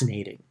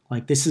fascinating.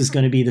 Like, this is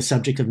going to be the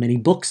subject of many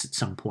books at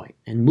some point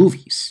and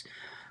movies,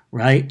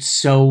 right?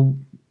 So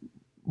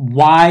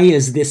why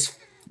did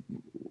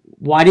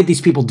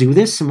these people do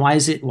this, and why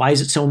is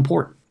it so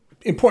important?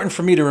 Important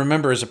for me to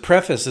remember as a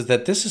preface is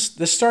that this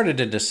started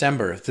in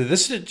December. So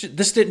this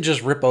didn't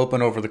just rip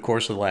open over the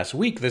course of the last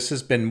week. This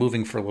has been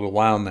moving for a little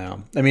while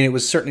now. I mean, it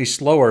was certainly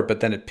slower,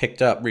 but then it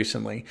picked up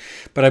recently.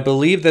 But I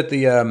believe that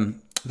the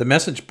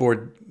message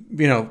board,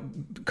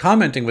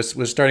 commenting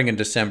was starting in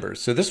December.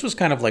 So this was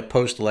kind of like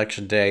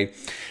post-election day,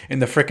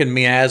 and the frickin'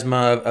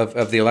 miasma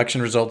of the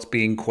election results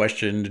being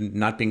questioned and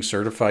not being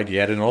certified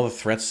yet, and all the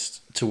threats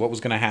to what was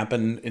going to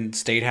happen in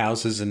state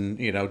houses and,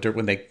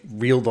 when they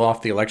reeled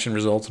off the election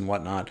results and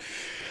whatnot.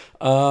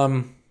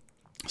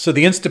 So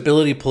the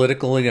instability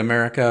politically in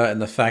America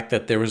and the fact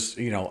that there was,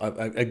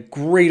 a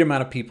great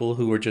amount of people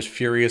who were just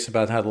furious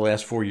about how the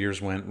last 4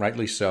 years went,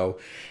 rightly so,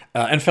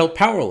 and felt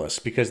powerless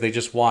because they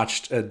just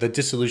watched the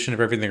dissolution of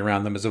everything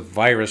around them as a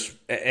virus,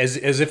 as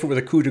if it were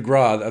the coup de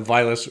grace.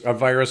 A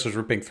virus was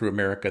ripping through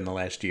America in the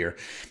last year,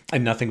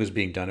 and nothing was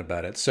being done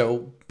about it.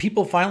 So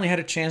people finally had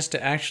a chance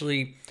to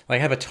actually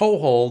have a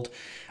toehold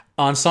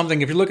on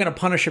something. If you're looking to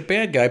punish a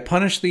bad guy,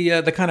 punish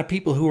the kind of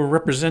people who were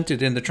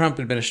represented in the Trump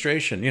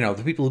administration.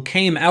 The people who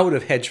came out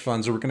of hedge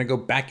funds or were going to go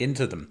back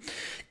into them.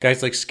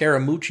 Guys like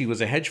Scaramucci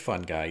was a hedge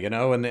fund guy,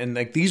 and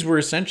like these were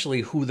essentially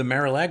who the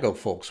Mar-a-Lago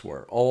folks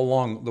were all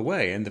along the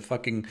way, and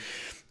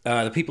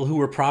the people who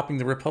were propping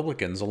the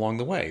Republicans along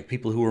the way,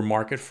 people who were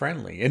market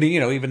friendly, and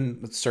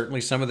even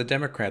certainly some of the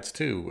Democrats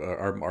too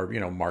are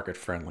market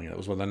friendly. That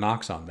was one of the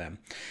knocks on them.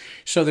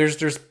 So there's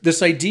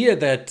this idea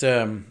that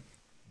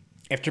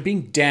after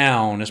being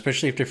down,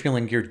 especially after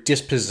feeling you're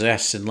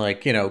dispossessed,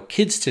 and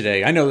kids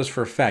today, I know this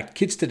for a fact,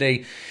 kids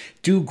today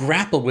do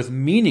grapple with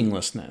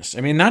meaninglessness.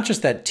 I mean, not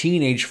just that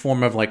teenage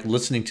form of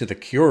listening to The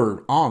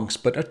Cure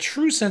angst, but a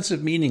true sense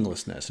of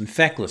meaninglessness and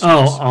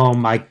fecklessness. Oh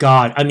my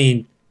God! I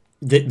mean,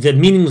 the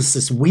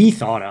meaninglessness we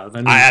thought of. I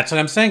mean, that's what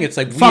I'm saying. It's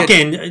like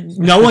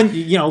no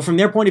one, from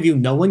their point of view,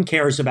 no one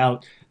cares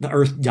about the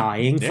Earth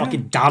dying. Yeah.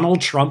 Fucking Donald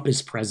Trump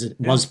is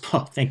president. Yeah.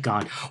 Thank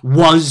God,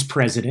 was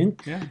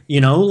president. Yeah.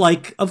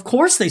 Of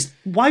course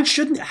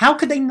how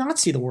could they not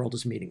see the world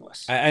as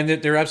meaningless? And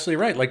they're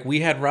absolutely right. Like, we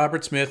had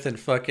Robert Smith and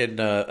fucking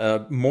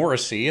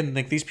Morrissey, and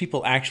these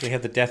people actually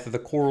had the death of the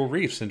coral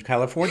reefs in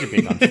California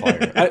being on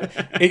fire.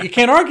 You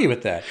can't argue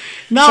with that.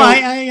 No, so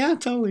yeah,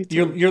 totally.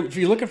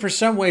 You're looking for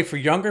some way for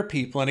younger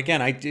people, and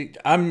again,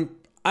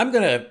 I'm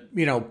going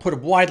to, put a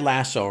wide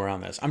lasso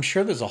around this. I'm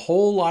sure there's a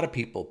whole lot of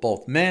people,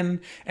 both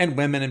men and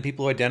women and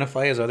people who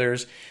identify as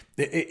others,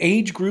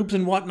 age groups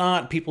and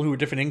whatnot, people who are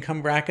different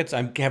income brackets.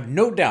 I have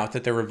no doubt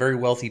that there were very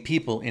wealthy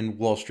people in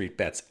Wall Street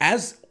bets,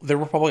 as there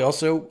were probably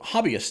also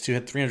hobbyists who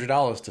had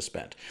 $300 to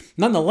spend.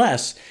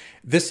 Nonetheless,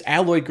 this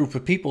alloyed group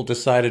of people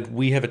decided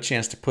we have a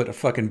chance to put a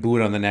fucking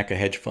boot on the neck of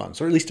hedge funds,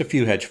 or at least a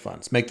few hedge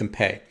funds, make them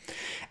pay.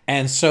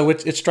 And so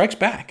it strikes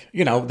back.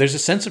 There's a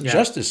sense of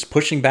justice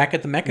pushing back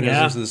at the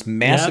mechanisms of this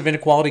massive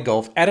inequality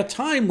gulf at a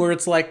time where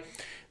it's like,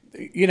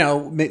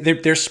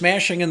 they're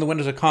smashing in the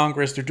windows of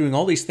Congress. They're doing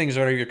all these things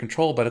out of your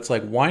control. But it's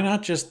like, why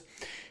not just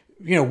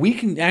we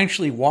can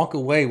actually walk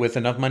away with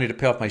enough money to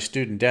pay off my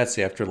student debts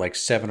after like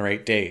 7 or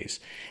 8 days.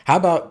 How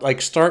about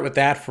like start with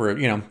that for,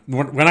 we're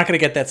not going to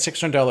get that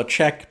 $600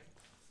 check.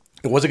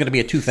 It wasn't going to be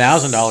a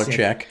 $2,000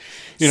 check.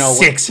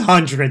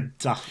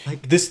 $600.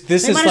 Like, this they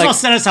is might like, as well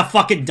send us a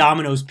fucking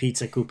Domino's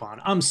pizza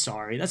coupon. I'm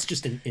sorry, that's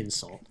just an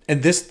insult.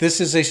 and this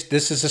is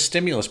a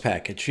stimulus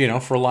package,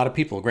 for a lot of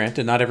people.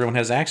 Granted, not everyone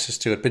has access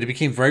to it, but it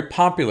became very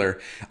popular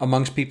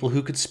amongst people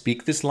who could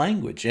speak this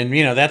language. And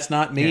that's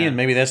not me, and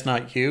maybe that's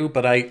not you,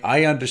 but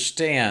I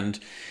understand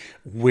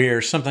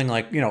where something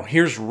like,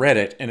 here's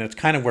Reddit, and it's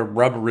kind of where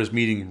rubber is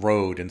meeting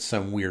road in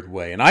some weird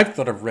way. And I've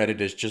thought of Reddit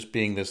as just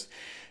being this,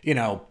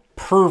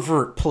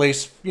 pervert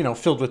place,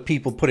 filled with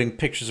people putting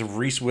pictures of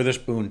Reese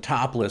Witherspoon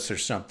topless or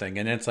something,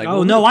 and it's like,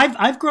 oh no,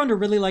 I've grown to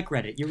really like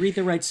Reddit. You read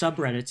the right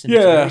subreddits, and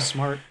it's very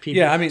smart people.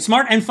 Yeah, I mean,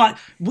 smart and fun.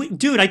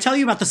 Dude, I tell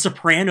you about the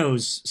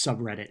Sopranos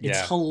subreddit.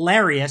 It's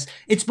hilarious.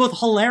 It's both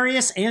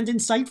hilarious and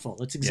insightful.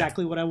 It's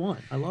exactly what I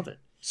want. I love it.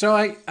 So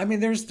I mean,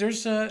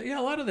 there's a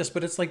lot of this,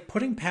 but it's like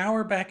putting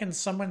power back in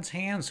someone's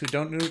hands who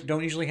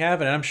don't usually have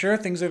it. And I'm sure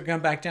things are going to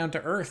come back down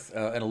to earth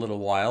in a little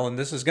while, and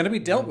this is going to be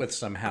dealt with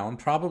somehow, and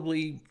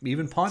probably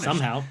even punished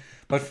Somehow.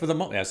 But for the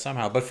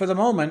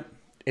moment,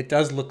 it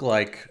does look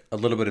like a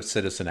little bit of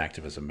citizen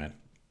activism, man.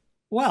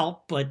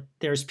 Well, but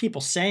there's people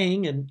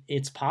saying, and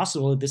it's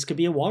possible that this could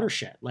be a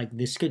watershed. Like,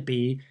 this could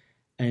be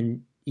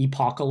an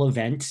epochal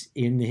event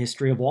in the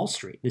history of Wall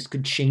Street. This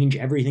could change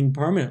everything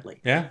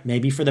permanently. Yeah.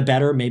 Maybe for the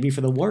better, maybe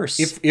for the worse.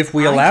 If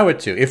we allow it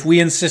to. If we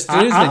insist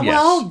it is, then yes.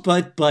 Well,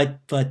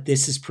 but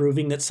this is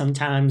proving that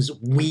sometimes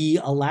we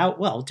allow,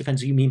 well, it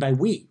depends what you mean by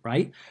we,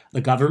 right?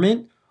 The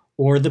government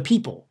or the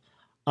people.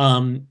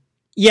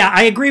 Yeah,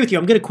 I agree with you.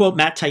 I'm going to quote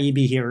Matt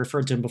Taibbi here. I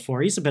referred to him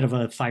before. He's a bit of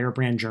a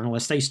firebrand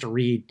journalist. I used to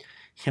read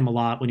him a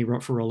lot when he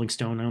wrote for Rolling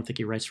Stone. I don't think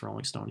he writes for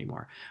Rolling Stone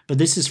anymore. But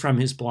this is from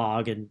his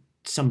blog, and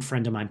some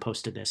friend of mine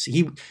posted this.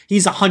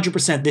 He's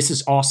 100%, this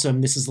is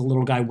awesome. This is the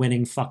little guy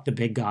winning. Fuck the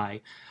big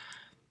guy.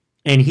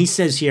 And he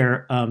says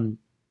here,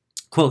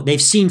 quote, they've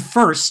seen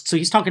first. So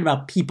he's talking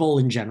about people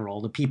in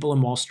general, the people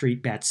in Wall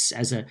Street bets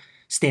as a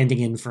standing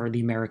in for the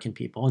American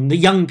people and the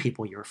young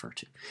people you refer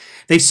to.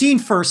 They've seen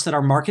first that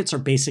our markets are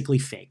basically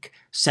fake,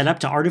 set up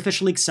to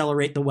artificially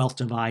accelerate the wealth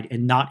divide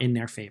and not in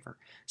their favor.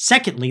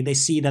 Secondly, they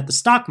see that the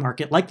stock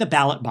market, like the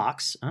ballot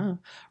box,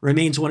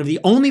 remains one of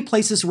the only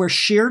places where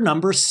sheer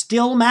numbers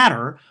still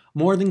matter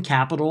more than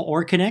capital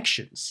or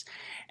connections.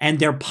 And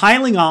they're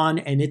piling on,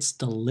 and it's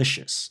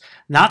delicious.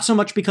 Not so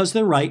much because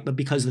they're right, but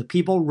because the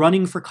people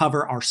running for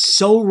cover are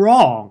so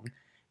wrong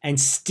and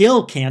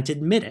still can't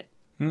admit it.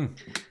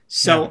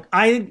 So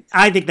yeah.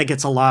 I think that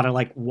gets a lot of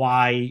like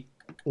why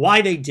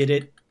they did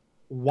it,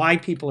 why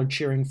people are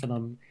cheering for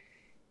them,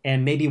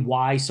 and maybe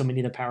why so many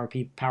of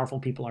the powerful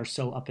people are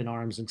so up in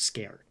arms and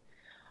scared.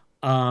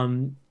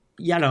 And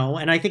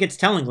I think it's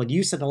telling, like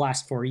you said, the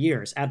last 4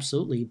 years,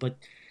 absolutely. But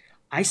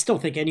I still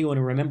think anyone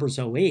who remembers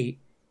 2008,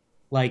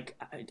 like,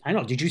 I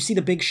don't know, did you see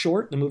The Big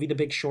Short, the movie The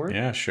Big Short?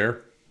 Yeah,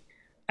 sure.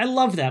 I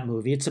love that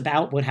movie. It's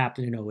about what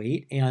happened in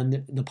 2008.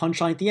 And the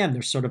punchline at the end,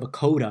 there's sort of a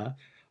coda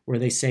where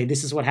they say,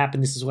 this is what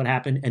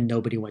happened, and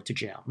nobody went to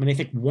jail. I mean, I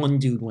think one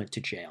dude went to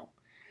jail.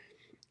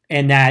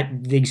 And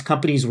that these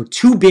companies were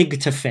too big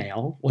to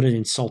fail. What an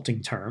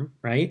insulting term,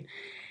 right?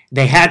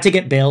 They had to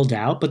get bailed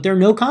out, but there are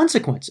no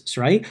consequences,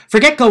 right?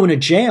 Forget going to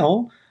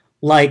jail.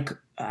 Like,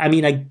 I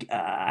mean,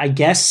 I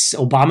guess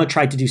Obama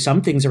tried to do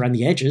some things around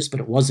the edges, but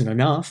it wasn't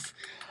enough.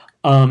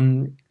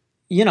 And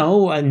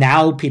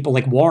now people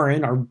like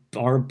Warren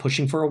are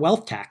pushing for a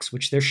wealth tax,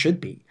 which there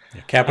should be.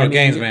 Capital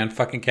gains, man.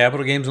 Fucking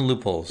capital gains and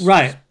loopholes.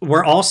 Right.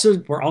 We're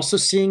also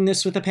seeing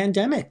this with the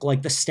pandemic.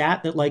 Like the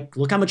stat that, like,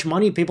 look how much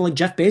money people like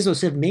Jeff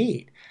Bezos have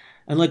made.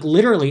 And like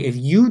literally, if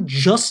you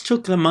just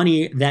took the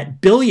money that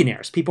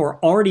billionaires, people who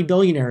are already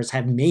billionaires,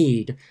 have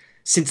made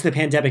since the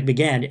pandemic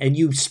began, and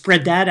you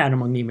spread that out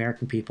among the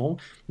American people,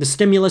 the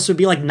stimulus would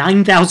be like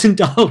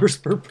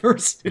 $9,000 per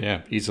person.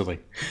 Yeah, easily.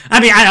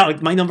 I mean, I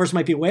don't, my numbers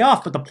might be way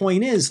off, but the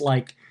point is,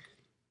 like,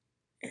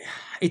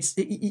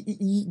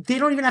 they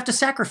don't even have to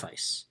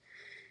sacrifice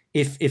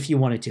if you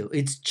wanted to.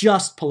 It's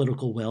just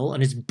political will,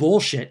 and it's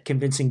bullshit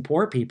convincing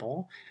poor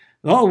people,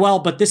 oh, well,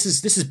 but this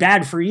is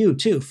bad for you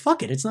too.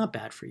 Fuck it, it's not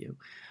bad for you.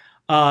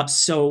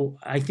 So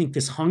I think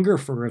this hunger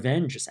for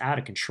revenge is out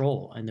of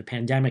control, and the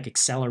pandemic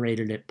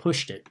accelerated it,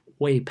 pushed it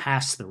way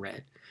past the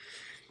red.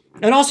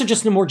 And also,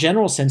 just in a more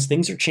general sense,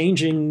 things are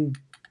changing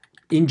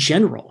in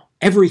general.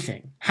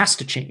 Everything has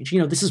to change.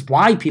 This is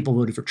why people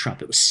voted for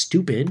Trump. It was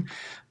stupid,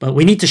 but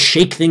we need to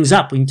shake things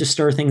up. We need to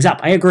stir things up.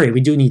 I agree.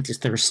 We do need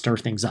to stir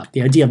things up.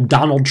 The idea of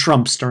Donald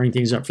Trump stirring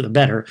things up for the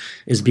better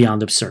is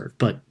beyond absurd.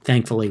 But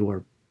thankfully,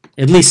 we're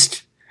at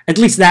least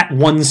that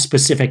one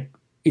specific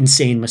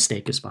insane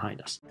mistake is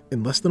behind us.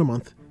 In less than a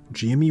month,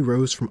 GME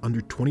rose from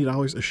under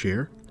 $20 a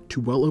share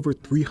to well over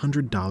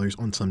 $300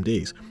 on some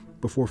days,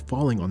 before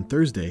falling on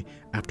Thursday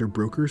after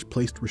brokers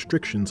placed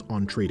restrictions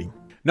on trading.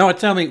 No,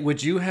 tell me,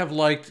 would you have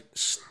liked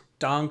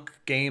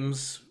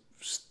Stonks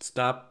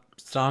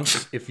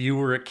if you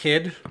were a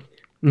kid?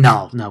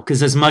 No,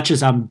 because as much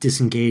as I'm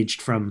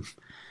disengaged from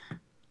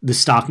the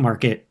stock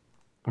market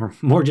or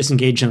more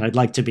disengaged than I'd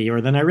like to be,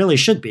 or than I really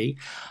should be.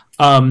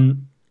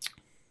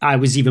 I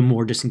was even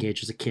more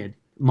disengaged as a kid.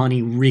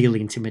 Money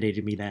really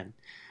intimidated me then.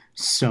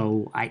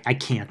 So I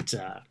can't,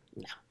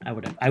 no,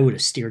 I would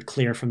have steered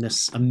clear from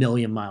this a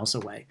million miles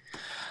away.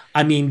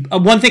 I mean,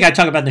 one thing I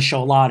talk about in the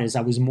show a lot is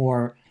I was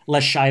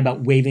less shy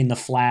about waving the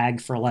flag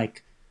for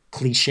like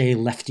cliche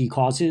lefty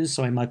causes.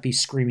 So I might be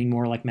screaming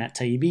more like Matt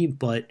Taibbi,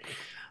 but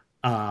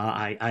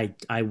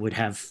I would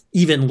have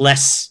even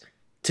less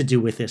to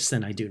do with this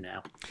than I do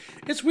now.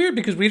 It's weird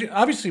because we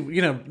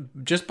obviously,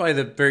 just by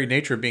the very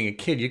nature of being a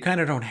kid, you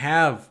kind of don't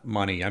have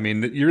money. I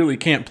mean, you really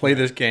can't play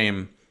this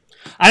game.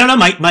 I don't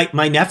know.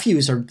 My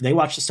nephews they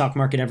watch the stock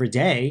market every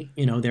day.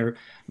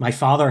 My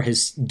father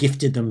has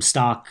gifted them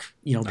stock,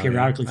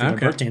 periodically for their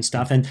birthday and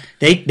stuff, and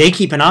they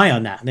keep an eye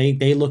on that.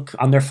 They look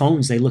on their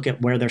phones. They look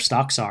at where their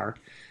stocks are.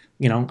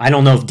 I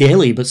don't know if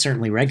daily, but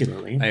certainly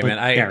regularly.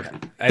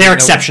 They're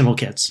exceptional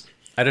kids.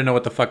 I didn't know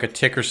what the fuck a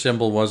ticker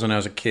symbol was when I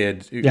was a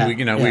kid. Yeah,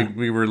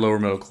 we were lower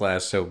middle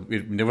class, so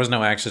there was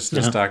no access to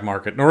the stock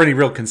market, nor any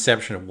real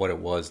conception of what it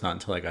was, not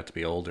until I got to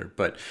be older.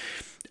 But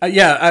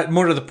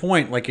more to the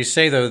point, like you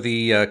say, though,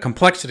 the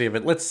complexity of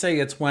it. Let's say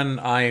it's when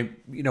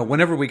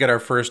whenever we got our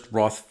first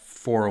Roth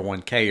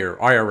 401k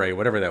or IRA,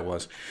 whatever that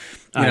was,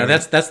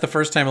 that's the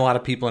first time a lot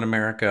of people in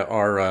America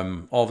are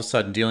all of a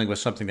sudden dealing with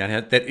something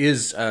that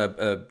is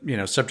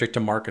subject to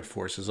market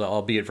forces,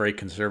 albeit very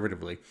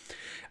conservatively.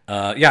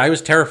 I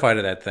was terrified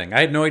of that thing. I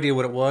had no idea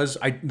what it was.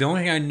 The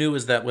only thing I knew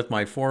is that with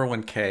my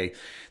 401k,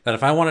 that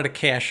if I wanted to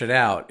cash it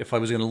out,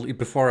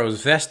 before I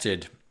was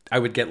vested, I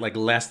would get like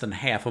less than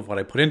half of what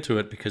I put into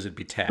it because it'd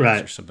be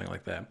taxed or something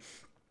like that.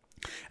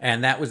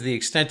 And that was the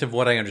extent of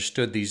what I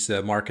understood these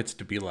markets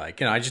to be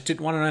like. I just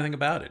didn't want to know anything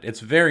about it. It's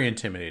very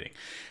intimidating.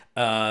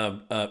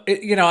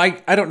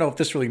 I don't know if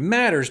this really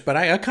matters, but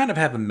I kind of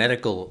have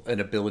an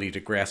ability to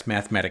grasp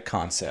mathematic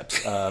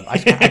concepts.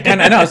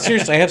 No,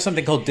 seriously, I have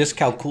something called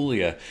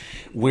dyscalculia.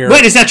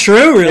 Wait, is that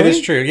true? Really? It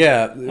is true.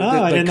 Yeah.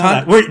 I didn't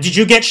know that. Did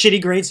you get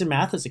shitty grades in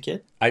math as a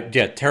kid?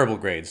 Terrible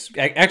grades.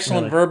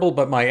 Excellent verbal,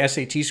 but my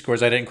SAT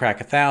scores I didn't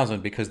crack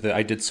 1,000 because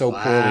I did so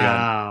poorly.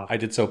 I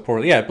did so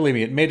poorly. Yeah, believe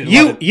me, it made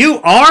it.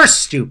 You are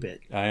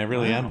stupid. I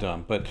really am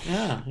dumb, but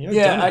you're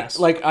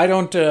dumbass. I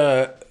don't.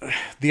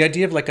 The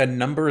idea of like a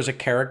number as a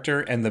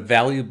character and the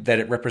value that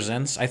it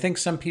represents. I think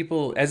some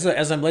people, as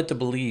I'm led to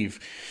believe,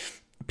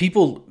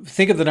 people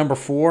think of the number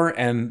 4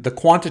 and the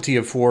quantity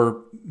of 4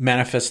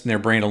 manifests in their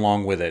brain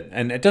along with it.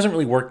 And it doesn't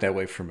really work that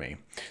way for me.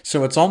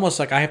 So it's almost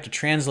like I have to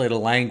translate a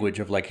language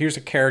of like, here's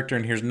a character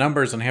and here's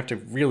numbers, and I have to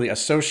really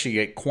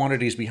associate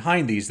quantities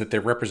behind these that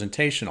they're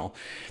representational.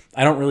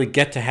 I don't really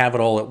get to have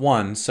it all at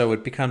once, so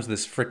it becomes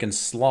this freaking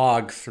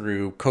slog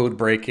through code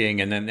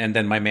breaking, and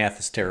then my math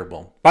is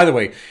terrible. By the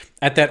way,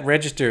 at that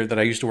register that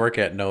I used to work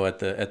at, at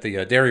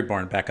the Dairy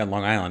Barn back on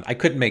Long Island, I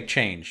couldn't make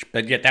change,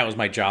 but yet that was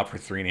my job for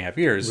 3.5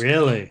 years.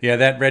 Really? Yeah,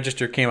 that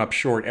register came up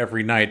short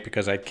every night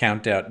because I'd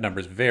count out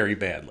numbers very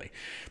badly.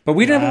 But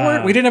we didn't have a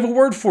word. We didn't have a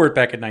word for it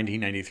back in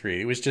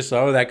 1993. It was just,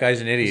 that guy's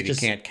an idiot. He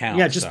can't count.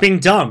 Yeah, just being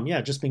dumb.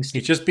 Yeah, just being stupid.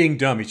 He's just being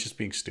dumb. He's just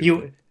being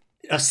stupid.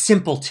 A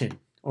simpleton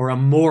or a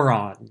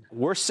moron.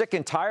 We're sick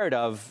and tired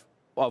of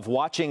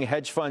watching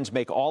hedge funds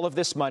make all of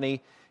this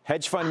money.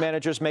 Hedge fund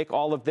managers make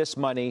all of this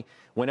money.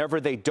 Whenever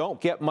they don't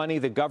get money,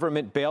 the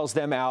government bails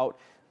them out.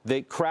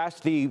 They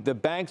crashed the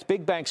banks,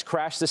 big banks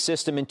crashed the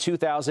system in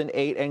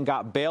 2008 and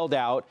got bailed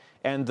out.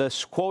 And the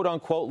quote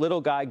unquote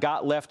little guy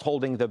got left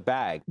holding the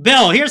bag.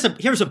 Bill, here's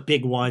a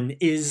big one.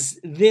 Is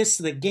this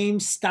the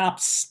GameStop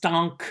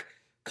stonk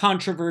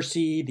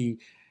controversy?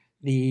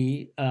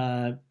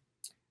 The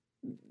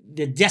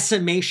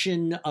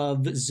decimation of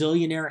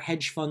zillionaire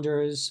hedge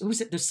funders. Who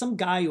was it? There's some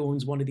guy who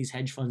owns one of these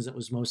hedge funds that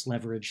was most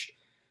leveraged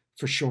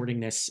for shorting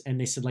this, and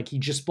they said like he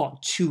just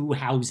bought 2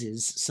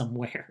 houses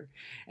somewhere,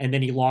 and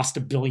then he lost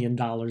 $1 billion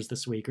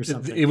this week or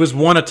something. It was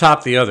one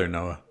atop the other,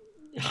 Noah.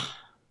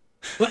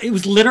 Well, it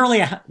was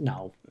literally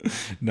no.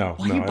 No,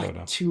 I don't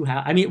know.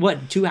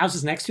 2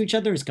 houses next to each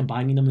other is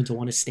combining them into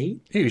one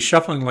estate? He was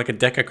shuffling like a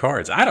deck of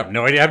cards. I have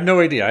no idea.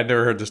 I'd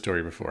never heard the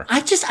story before. I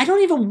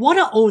don't even want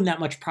to own that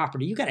much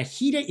property. You got to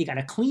heat it. You got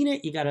to clean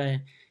it. You got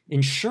to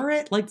insure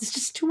it. Like, it's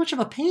just too much of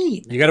a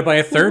pain. You got to buy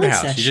a third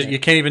house. You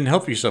can't even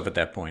help yourself at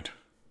that point.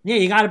 Yeah,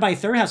 you got to buy a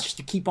third house just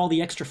to keep all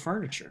the extra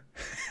furniture.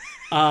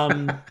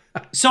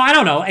 So I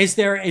don't know. Is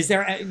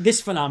there this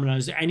phenomenon?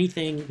 Is there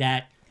anything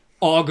that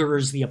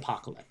augurs the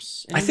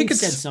apocalypse? And I think we've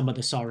said some of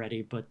this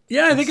already, but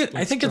yeah, I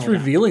think it's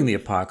revealing the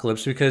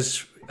apocalypse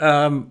because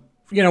one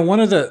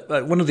of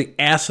the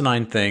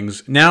asinine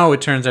things, now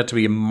it turns out to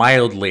be a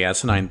mildly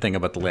asinine thing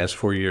about the last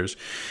 4 years,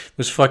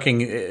 was fucking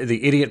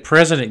the idiot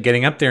president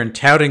getting up there and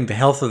touting the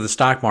health of the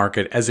stock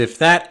market as if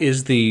that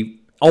is the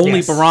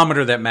only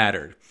barometer that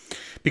mattered.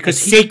 Because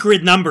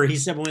sacred number, he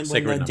said when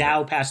the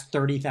Dow passed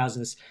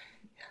 30,000.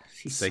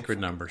 Sacred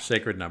number.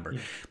 Yeah.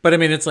 But I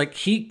mean, it's like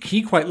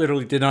he quite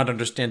literally did not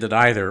understand it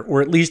either,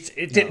 or at least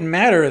it didn't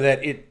matter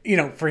that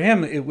it, for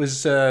him, it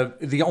was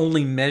the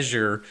only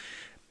measure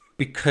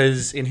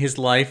because in his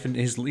life and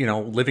his,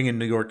 living in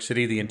New York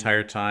City the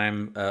entire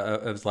time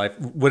of his life,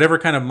 whatever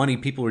kind of money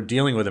people were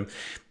dealing with him,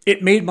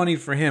 it made money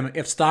for him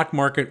if stock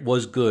market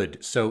was good.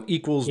 So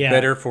equals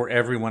better for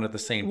everyone at the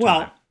same time.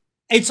 Well,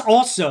 it's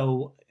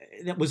also,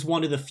 that was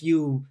one of the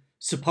few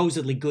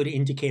supposedly good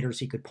indicators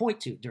he could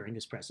point to during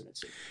his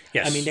presidency.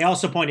 Yes. I mean, they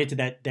also pointed to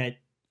that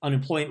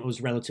unemployment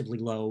was relatively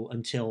low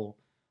until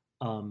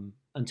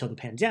the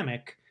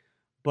pandemic.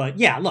 But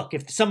yeah, look,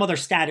 if some other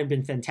stat had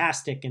been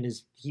fantastic and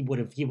he would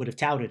have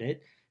touted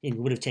it, and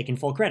would have taken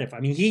full credit for it.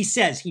 I mean, he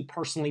says he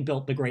personally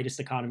built the greatest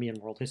economy in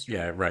world history.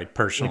 Yeah, right.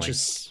 Personally, which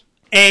is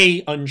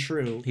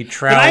untrue. He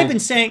troweled. But I've been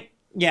saying,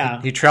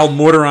 yeah, he troweled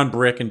mortar on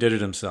brick and did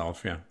it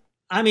himself. Yeah.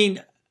 I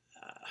mean,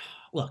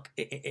 look,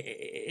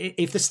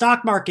 if the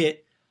stock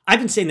market, I've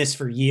been saying this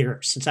for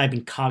years since I've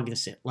been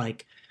cognizant.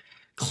 Like,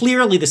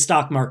 clearly the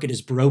stock market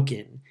is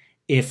broken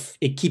if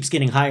it keeps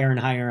getting higher and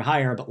higher and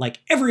higher. But like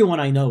everyone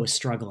I know is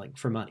struggling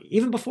for money,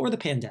 even before the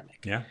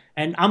pandemic. Yeah.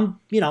 And I'm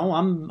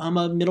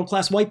a middle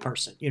class white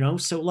person,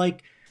 so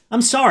like,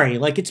 I'm sorry,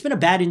 like it's been a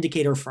bad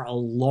indicator for a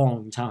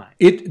long time.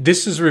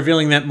 This is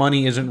revealing that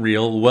money isn't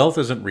real, wealth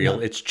isn't real.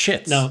 No. It's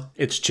chits. No,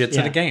 it's chits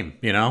at a game.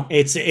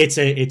 It's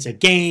a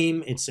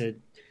game. It's a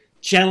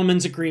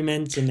gentleman's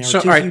agreement, and there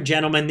are too few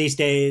gentlemen these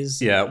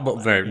days. Yeah,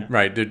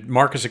 right. The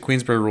Marcus of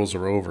Queensberry rules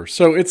are over.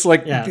 So it's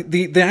like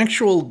the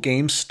actual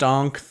game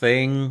stonk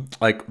thing,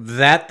 like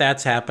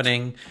that's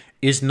happening,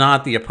 is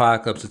not the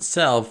apocalypse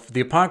itself.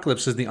 The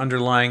apocalypse is the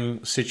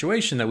underlying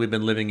situation that we've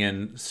been living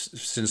in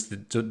since the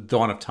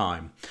dawn of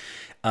time.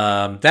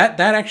 That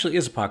actually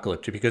is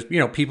apocalyptic because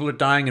people are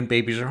dying and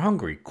babies are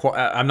hungry.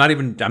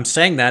 I'm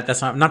saying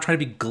that. I'm not trying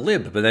to be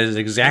glib, but that is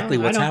exactly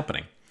what's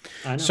happening.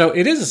 So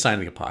it is a sign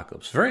of the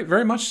apocalypse, very,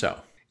 very much so.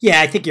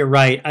 Yeah, I think you're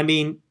right. I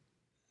mean,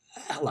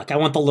 look, I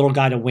want the little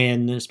guy to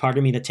win. There's part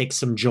of me that takes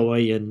some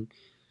joy in,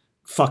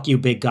 fuck you,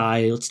 big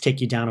guy. Let's take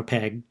you down a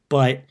peg.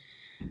 But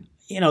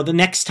the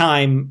next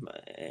time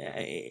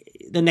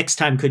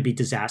could be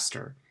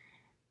disaster.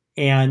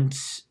 And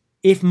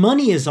if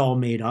money is all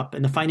made up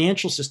and the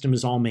financial system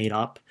is all made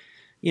up,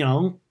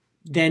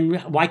 then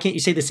why can't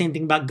you say the same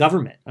thing about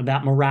government,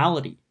 about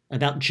morality,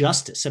 about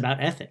justice,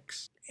 about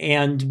ethics?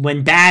 And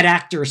when bad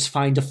actors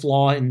find a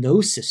flaw in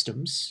those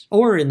systems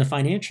or in the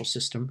financial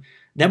system,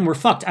 then we're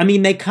fucked. I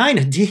mean, they kind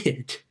of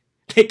did.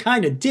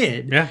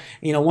 Yeah.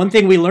 One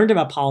thing we learned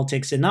about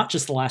politics, and not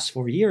just the last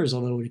 4 years,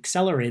 although it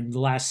accelerated the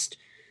last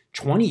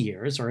 20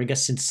 years, or I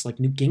guess since like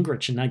Newt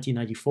Gingrich in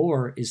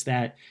 1994, is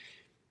that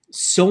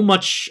so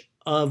much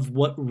of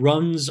what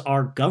runs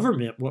our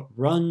government, what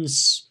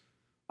runs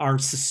our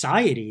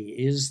society,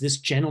 is this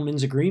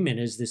gentleman's agreement,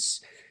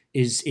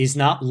 is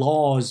not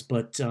laws,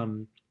 but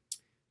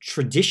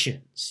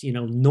traditions,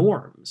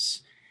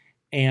 norms.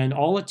 And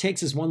all it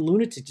takes is one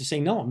lunatic to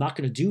say, no, I'm not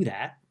going to do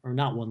that. Or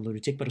not one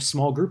lunatic, but a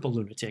small group of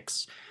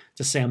lunatics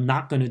to say, I'm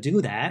not going to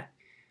do that.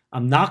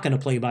 I'm not going to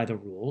play by the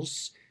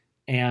rules.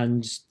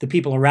 And the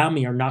people around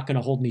me are not going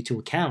to hold me to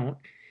account.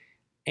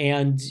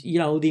 And,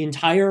 the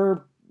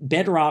entire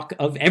bedrock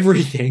of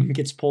everything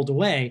gets pulled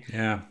away.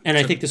 Yeah. And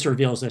I think this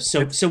reveals this.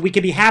 So we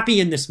can be happy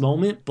in this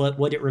moment, but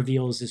what it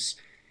reveals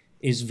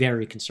is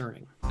very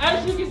concerning.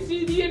 As you can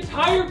see, the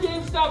entire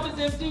GameStop is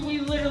empty. We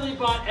literally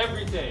bought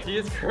everything. He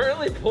is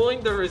currently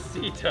pulling the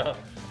receipt up.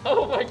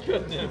 Oh my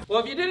goodness.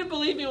 Well, if you didn't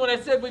believe me when I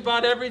said we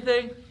bought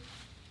everything,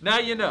 now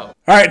you know.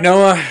 All right,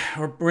 Noah,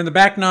 we're in the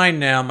back nine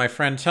now, my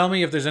friend. Tell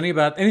me if there's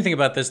anything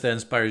about this that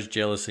inspires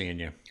jealousy in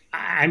you.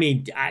 I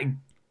mean,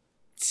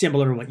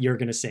 similar to what you're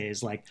going to say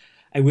is like,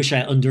 I wish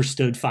I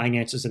understood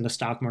finances in the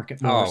stock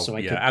market more.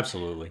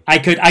 Absolutely. I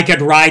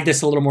could ride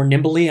this a little more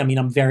nimbly. I mean,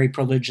 I'm very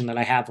privileged in that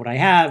I have what I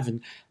have,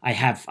 and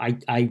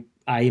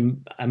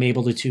I'm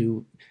able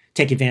to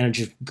take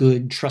advantage of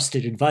good,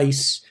 trusted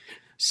advice.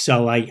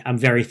 So I'm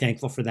very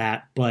thankful for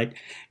that. But,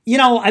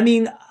 I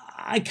mean,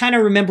 I kind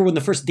of remember when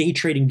the first day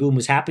trading boom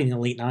was happening in the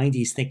late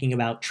 90s, thinking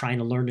about trying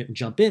to learn it and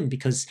jump in,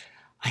 because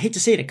I hate to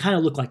say it kind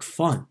of looked like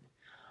fun,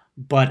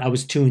 but I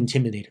was too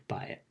intimidated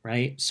by it,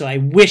 right? So I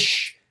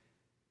wish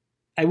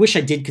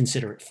I did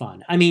consider it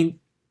fun. I mean,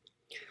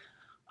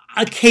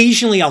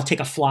 occasionally I'll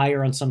take a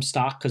flyer on some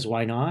stock because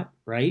why not,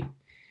 right?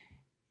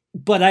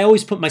 But I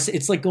always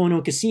it's like going to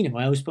a casino.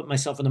 I always put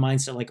myself in the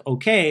mindset like,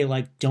 okay,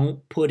 like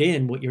don't put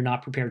in what you're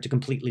not prepared to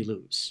completely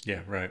lose.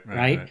 Yeah, right.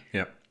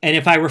 Yeah. And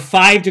if I were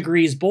 5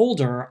 degrees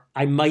bolder,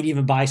 I might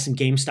even buy some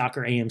GameStop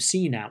or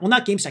AMC now. Well,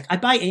 not GameStop. I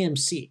buy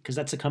AMC because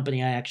that's a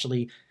company I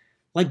actually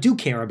do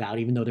care about,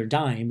 even though they're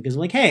dying, because I'm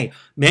like, hey,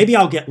 maybe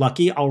I'll get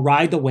lucky. I'll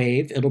ride the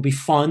wave. It'll be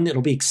fun.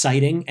 It'll be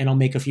exciting, and I'll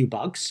make a few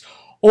bucks.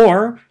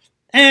 Or,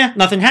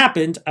 nothing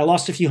happened. I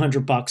lost a few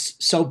 $100.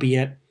 So be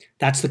it.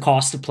 That's the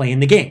cost of playing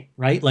the game,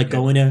 right? Like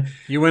going to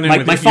you went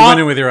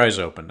in with your eyes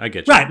open. I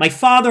get you. Right. My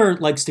father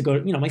likes to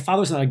go. My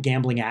father's not a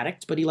gambling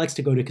addict, but he likes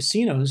to go to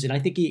casinos, and I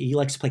think he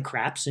likes to play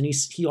craps. And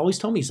he always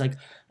told me, he's like,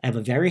 I have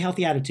a very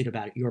healthy attitude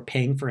about it. You're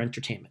paying for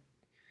entertainment.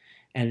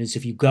 And it's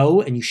if you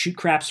go and you shoot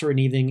craps for an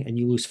evening and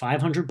you lose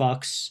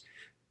 $500,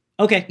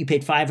 Okay, you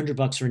paid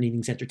 $500 for an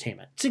evening's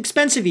entertainment. It's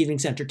expensive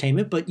evening's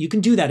entertainment, but you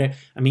can do that.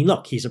 I mean,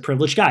 look, he's a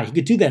privileged guy. He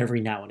could do that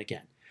every now and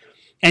again.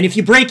 And if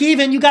you break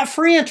even, you got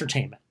free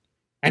entertainment.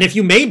 And if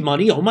you made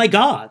money, oh my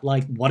God,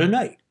 like what a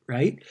night,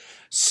 right?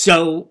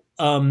 So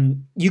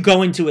you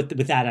go into it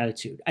with that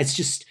attitude. It's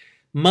just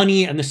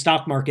money and the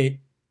stock market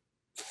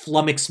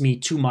flummox me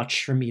too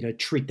much for me to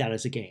treat that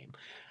as a game.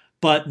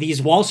 But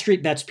these Wall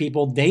Street bets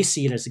people, they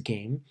see it as a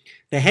game.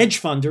 The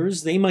hedge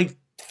funders, they might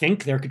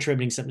think they're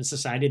contributing something to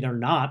society. They're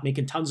not,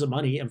 making tons of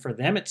money, and for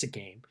them it's a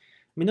game.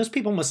 I mean, those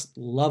people must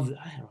love,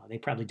 I don't know, they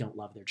probably don't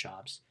love their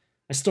jobs.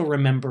 I still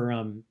remember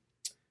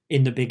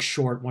in The Big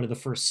Short, one of the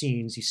first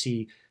scenes, you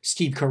see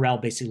Steve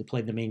Carell basically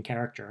played the main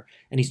character,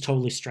 and he's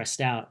totally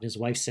stressed out. And his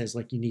wife says,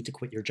 like, you need to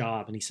quit your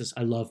job. And he says,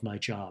 I love my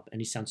job.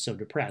 And he sounds so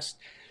depressed.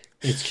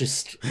 It's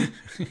just,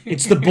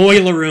 it's the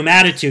boiler room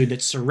attitude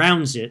that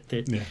surrounds it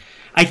that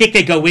I think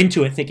they go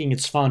into it thinking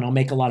it's fun. I'll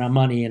make a lot of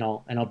money and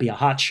I'll be a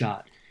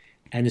hotshot.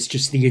 And it's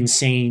just the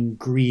insane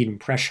greed and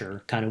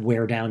pressure kind of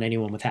wear down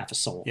anyone with half a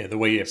soul. Yeah, the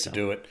way you have to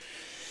do it.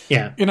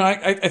 Yeah. You know,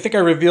 I think I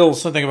revealed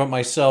something about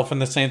myself,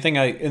 and the same thing,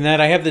 in that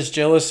I have this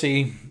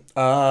jealousy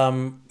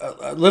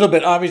a little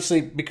bit,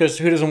 obviously, because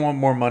who doesn't want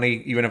more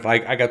money? Even if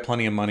I got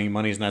plenty of money,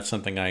 money is not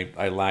something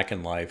I lack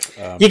in life.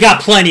 You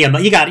got plenty of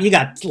money. You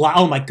got.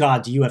 Oh my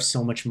God, do you have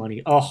so much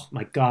money? Oh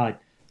my God.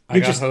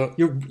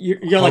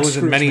 You're like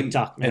Scrooge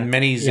McDuck, man. And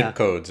many zip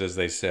codes, as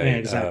they say. Yeah,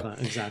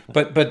 exactly.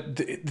 But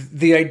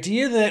the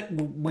idea that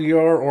we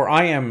are, or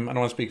I am, I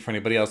don't want to speak for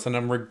anybody else, and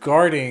I'm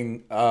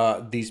regarding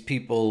these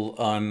people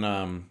on,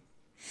 on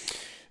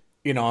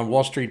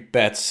Wall Street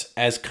bets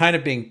as kind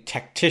of being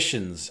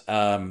tacticians.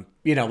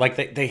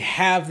 Like they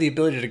have the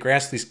ability to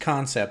grasp these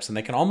concepts, and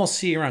they can almost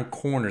see around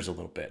corners a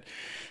little bit.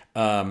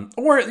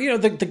 Or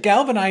the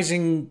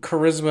galvanizing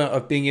charisma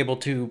of being able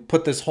to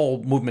put this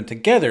whole movement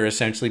together,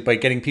 essentially, by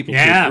getting people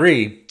to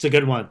agree. It's a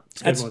good one.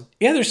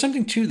 Yeah, there's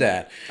something to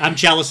that. I'm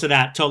jealous of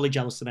that. Totally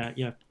jealous of that.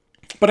 Yeah.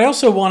 But I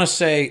also want to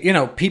say,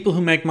 people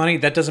who make money,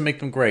 that doesn't make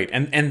them great.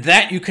 And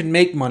that you can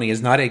make money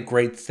is not a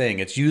great thing.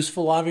 It's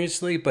useful,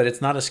 obviously, but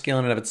it's not a skill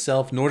in and of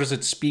itself, nor does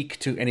it speak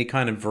to any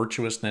kind of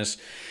virtuousness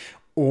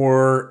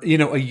or,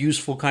 a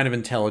useful kind of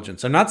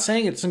intelligence. I'm not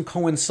saying it doesn't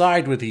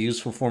coincide with a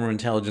useful form of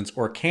intelligence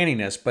or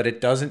canniness, but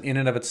it doesn't in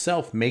and of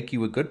itself make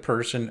you a good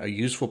person, a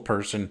useful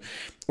person,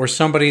 or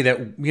somebody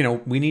that,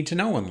 we need to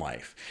know in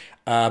life.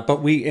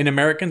 But we, in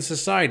American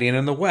society and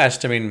in the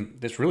West, I mean,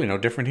 it's really no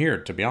different here,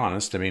 to be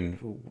honest. I mean,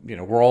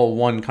 we're all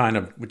one kind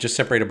of, we're just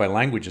separated by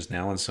languages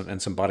now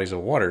and some bodies of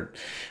water.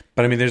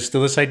 But I mean, there's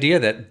still this idea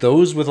that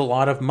those with a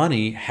lot of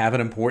money have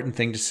an important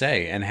thing to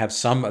say and have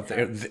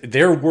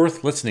they're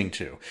worth listening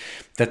to,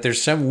 that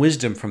there's some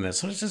wisdom from this.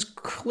 So it's just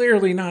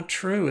clearly not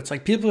true. It's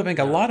like people who make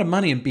a lot of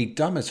money and be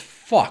dumb as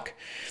fuck.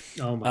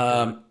 Oh my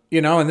God.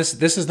 And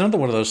this is another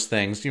one of those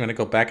things. You want to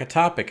go back a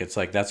topic. It's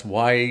like, that's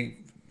why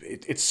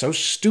it's so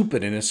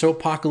stupid and it's so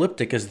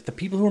apocalyptic, is that the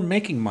people who are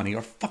making money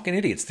are fucking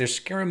idiots. They're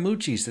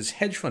Scaramucci's, there's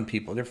hedge fund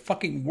people. They're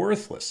fucking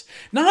worthless.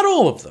 Not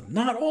all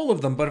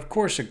of them, but of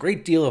course a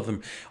great deal of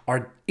them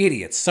are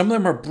idiots. Some of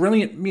them are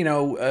brilliant,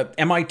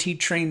 MIT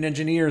trained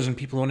engineers and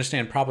people who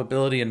understand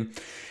probability and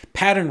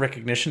pattern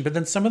recognition, but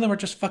then some of them are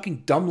just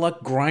fucking dumb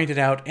luck grinded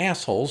out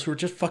assholes who are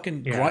just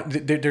fucking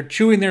they're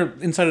chewing their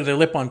inside of their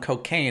lip on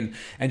cocaine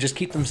and just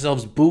keep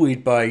themselves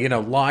buoyed by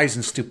lies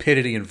and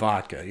stupidity and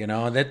vodka.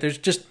 That there's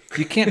just,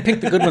 you can't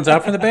pick the good ones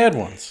out from the bad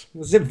ones.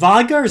 Is it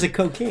vodka or is it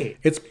cocaine?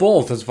 It's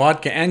both. It's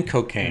vodka and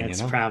cocaine.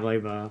 It's probably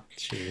both.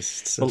 Jeez,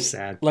 it's so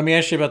sad. Let me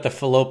ask you about the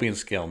fallopian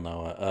scale,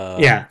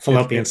 Noah.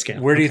 Fallopian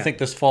scale. Where do you think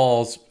this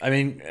falls? I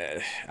mean,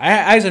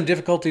 I have some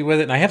difficulty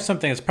with it, and I have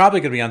something that's probably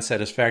going to be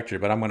unsatisfactory,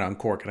 but I'm going to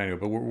uncork it anyway.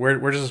 But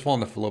where does this fall on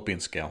the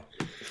fallopian scale?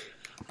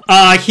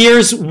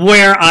 Here's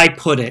where I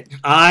put it.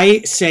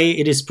 I say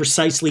it is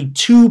precisely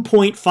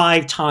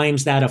 2.5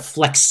 times that of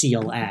Flex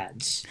Seal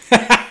ads.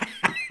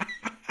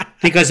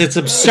 Because it's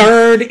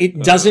absurd.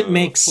 It doesn't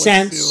make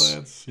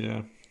sense.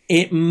 Yeah.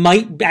 It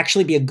might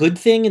actually be a good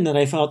thing in that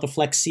I thought the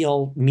Flex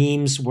Seal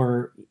memes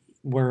were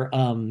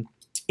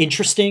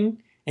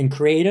interesting and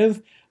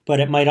creative, but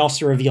it might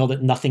also reveal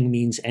that nothing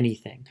means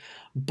anything.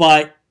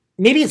 But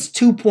maybe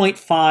it's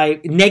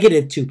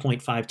negative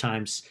 2.5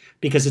 times,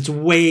 because it's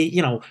way,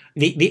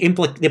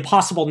 the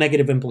possible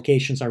negative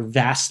implications are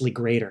vastly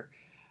greater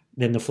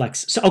than the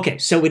Flex.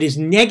 So it is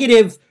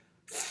negative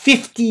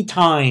 50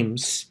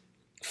 times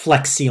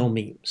Flex Seal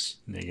memes.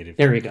 Negative.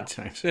 There you go.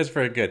 Times. That's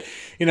very good.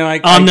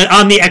 On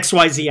the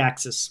XYZ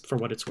axis, for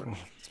what it's worth.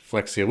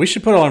 Flex Seal. We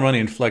should put all our money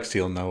in Flex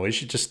Seal. No, we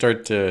should just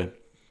start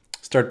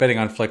betting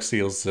on Flex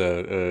Seal's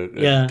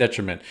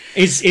detriment.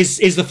 Is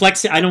the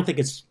Flex Seal? I don't think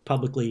it's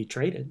publicly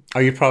traded. Oh,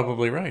 you're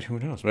probably right. Who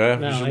knows? Well,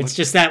 no, it's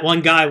just that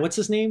one guy. What's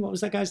his name? What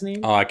was that guy's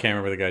name? Oh, I can't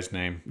remember the guy's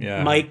name.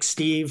 Yeah, Mike,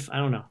 Steve. I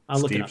don't know. I'll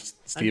look it up.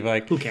 Steve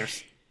Ike. Who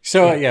cares?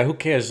 So who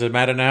cares? Does it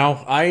matter now?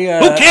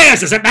 Who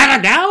cares? Does it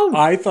matter now?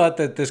 I thought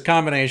that this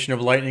combination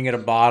of lightning in a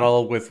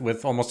bottle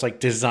with almost like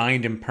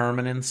designed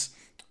impermanence,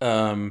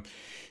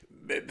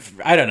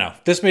 I don't know.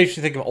 This makes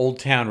you think of Old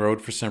Town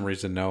Road for some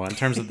reason, Noah, in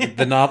terms of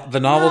the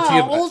novelty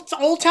of...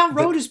 Old Town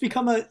Road has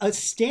become a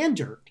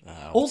standard.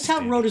 Old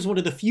Town Road is one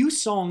of the few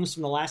songs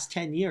from the last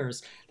 10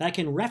 years that I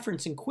can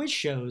reference in quiz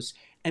shows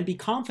and be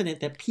confident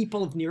that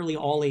people of nearly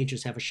all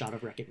ages have a shot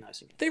of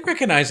recognizing it. They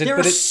recognize it, There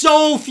but are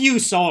so few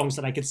songs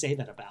that I could say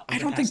that about. I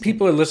don't think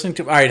people are listening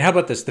to... All right, how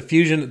about this? The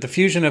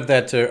fusion of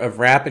that, of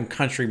rap and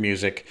country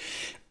music...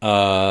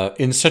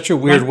 in such a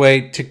weird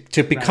way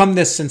to become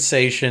this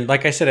sensation.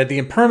 Like I said, the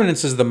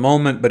impermanence is the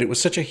moment, but it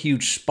was such a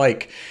huge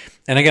spike.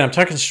 And again, I'm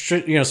talking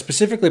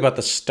specifically about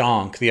the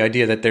stonk, the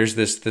idea that there's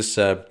this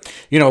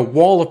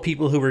wall of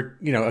people who were,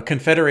 a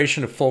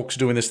confederation of folks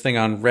doing this thing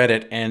on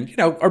Reddit and,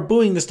 are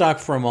booing the stock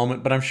for a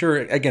moment. But I'm sure,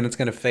 again, it's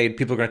going to fade.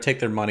 People are going to take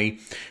their money,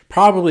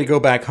 probably go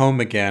back home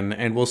again,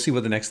 and we'll see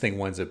what the next thing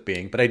winds up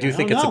being. But I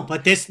think it's...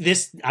 But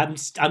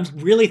I'm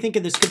really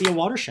thinking this could be a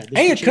watershed.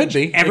 It could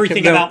be.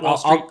 Everything about Wall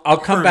Street. I'll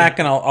come back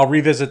and I'll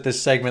revisit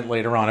this segment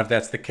later on if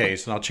that's the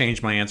case, and I'll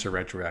change my answer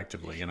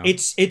retroactively.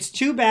 It's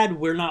too bad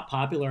we're not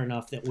popular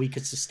enough that we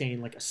could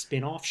sustain like a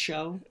spin-off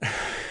show.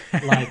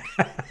 Think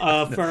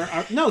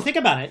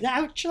about it.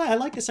 Actually, I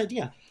like this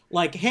idea.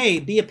 Like, hey,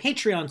 be a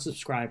Patreon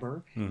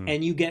subscriber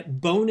and you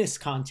get bonus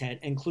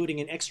content,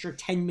 including an extra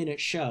 10-minute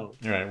show.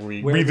 All right,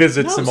 we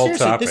revisit some old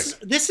topics.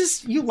 This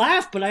is, you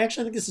laugh, but I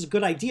actually think this is a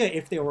good idea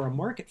if there were a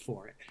market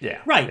for it. Yeah.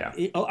 Right.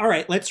 Yeah. All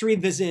right, let's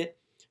revisit.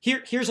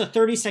 Here's a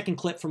 30-second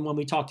clip from when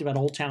we talked about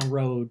Old Town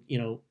Road,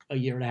 a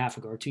year and a half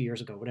ago or 2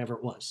 years ago, whatever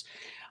it was.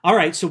 All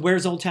right, so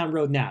where's Old Town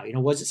Road now?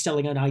 Was it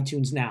selling on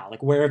iTunes now?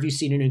 Like, where have you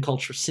seen it in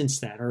culture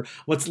since then? Or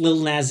what's Lil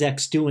Nas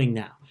X doing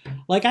now?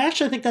 Like, I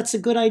actually think that's a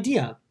good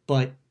idea,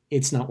 but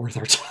it's not worth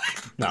our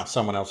time. No,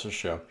 someone else's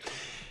show.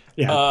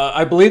 Yeah.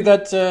 I believe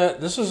that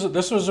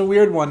this was a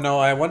weird one. No,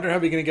 I wonder how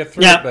we're going to get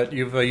through it. But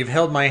you've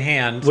held my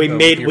hand.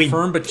 Your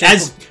firm but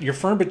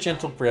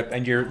gentle grip,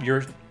 and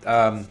your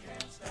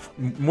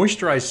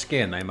moisturized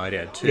skin, I might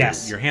add too.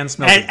 Yes. Your hand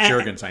smells like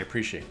Jergens. I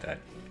appreciate that.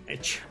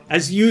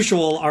 As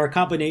usual, our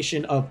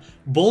combination of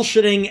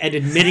bullshitting and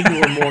admitting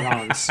we're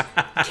morons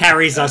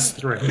carries us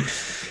through.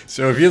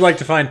 So if you'd like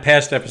to find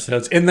past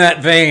episodes in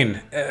that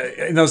vein,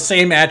 in those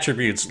same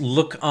attributes,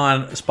 look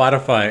on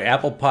Spotify,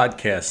 Apple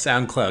Podcasts,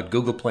 SoundCloud,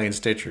 Google Play, and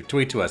Stitcher.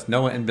 Tweet to us,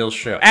 Noah and Bill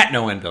Show, at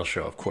Noah and Bill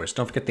Show, of course.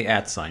 Don't forget the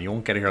 @ sign. You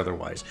won't get it here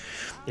otherwise.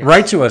 Yes.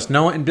 Write to us,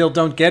 Noah and Bill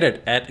Don't Get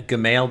It, at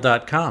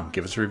gmail.com.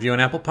 Give us a review on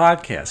Apple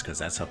Podcasts, because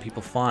that's how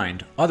people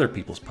find other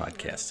people's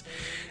podcasts.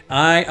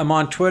 I am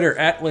on Twitter,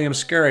 at William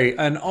Scurry,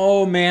 and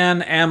oh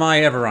man, am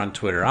I ever on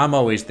Twitter. I'm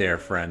always there,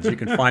 friends. You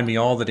can find me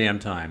all the damn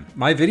time.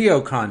 My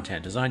video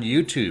content is on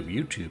YouTube,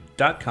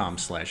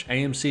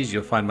 youtube.com/AMCs.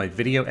 You'll find my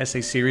video essay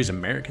series,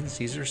 American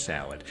Caesar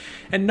Salad.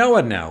 And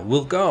Noah now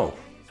will go.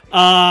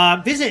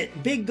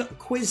 Visit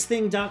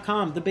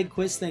bigquizthing.com, The Big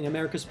Quiz Thing,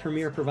 America's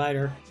premier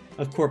provider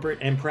of corporate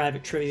and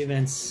private trivia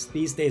events.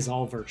 These days,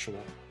 all virtual.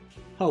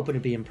 Hoping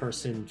to be in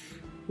person,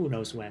 who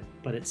knows when,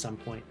 but at some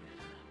point.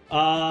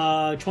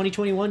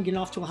 2021 getting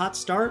off to a hot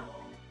start.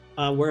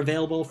 We're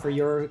available for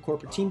your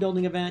corporate team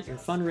building event, your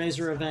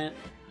fundraiser event,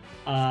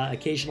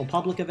 occasional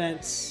public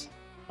events,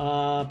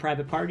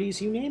 private parties,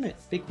 you name it.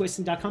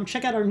 BigQuizthing.com.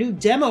 Check out our new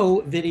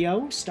demo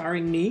video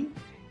starring me,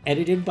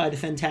 edited by the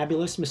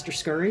fantabulous Mr.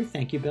 Scurry.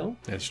 Thank you, Bill.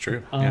 That's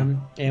true.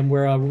 And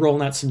we're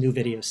rolling out some new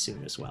videos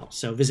soon as well.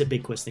 So visit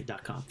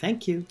BigQuizthing.com.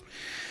 Thank you.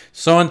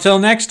 So until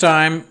next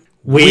time,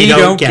 we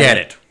don't get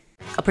it.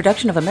 A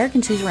production of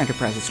American Caesar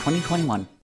Enterprises 2021.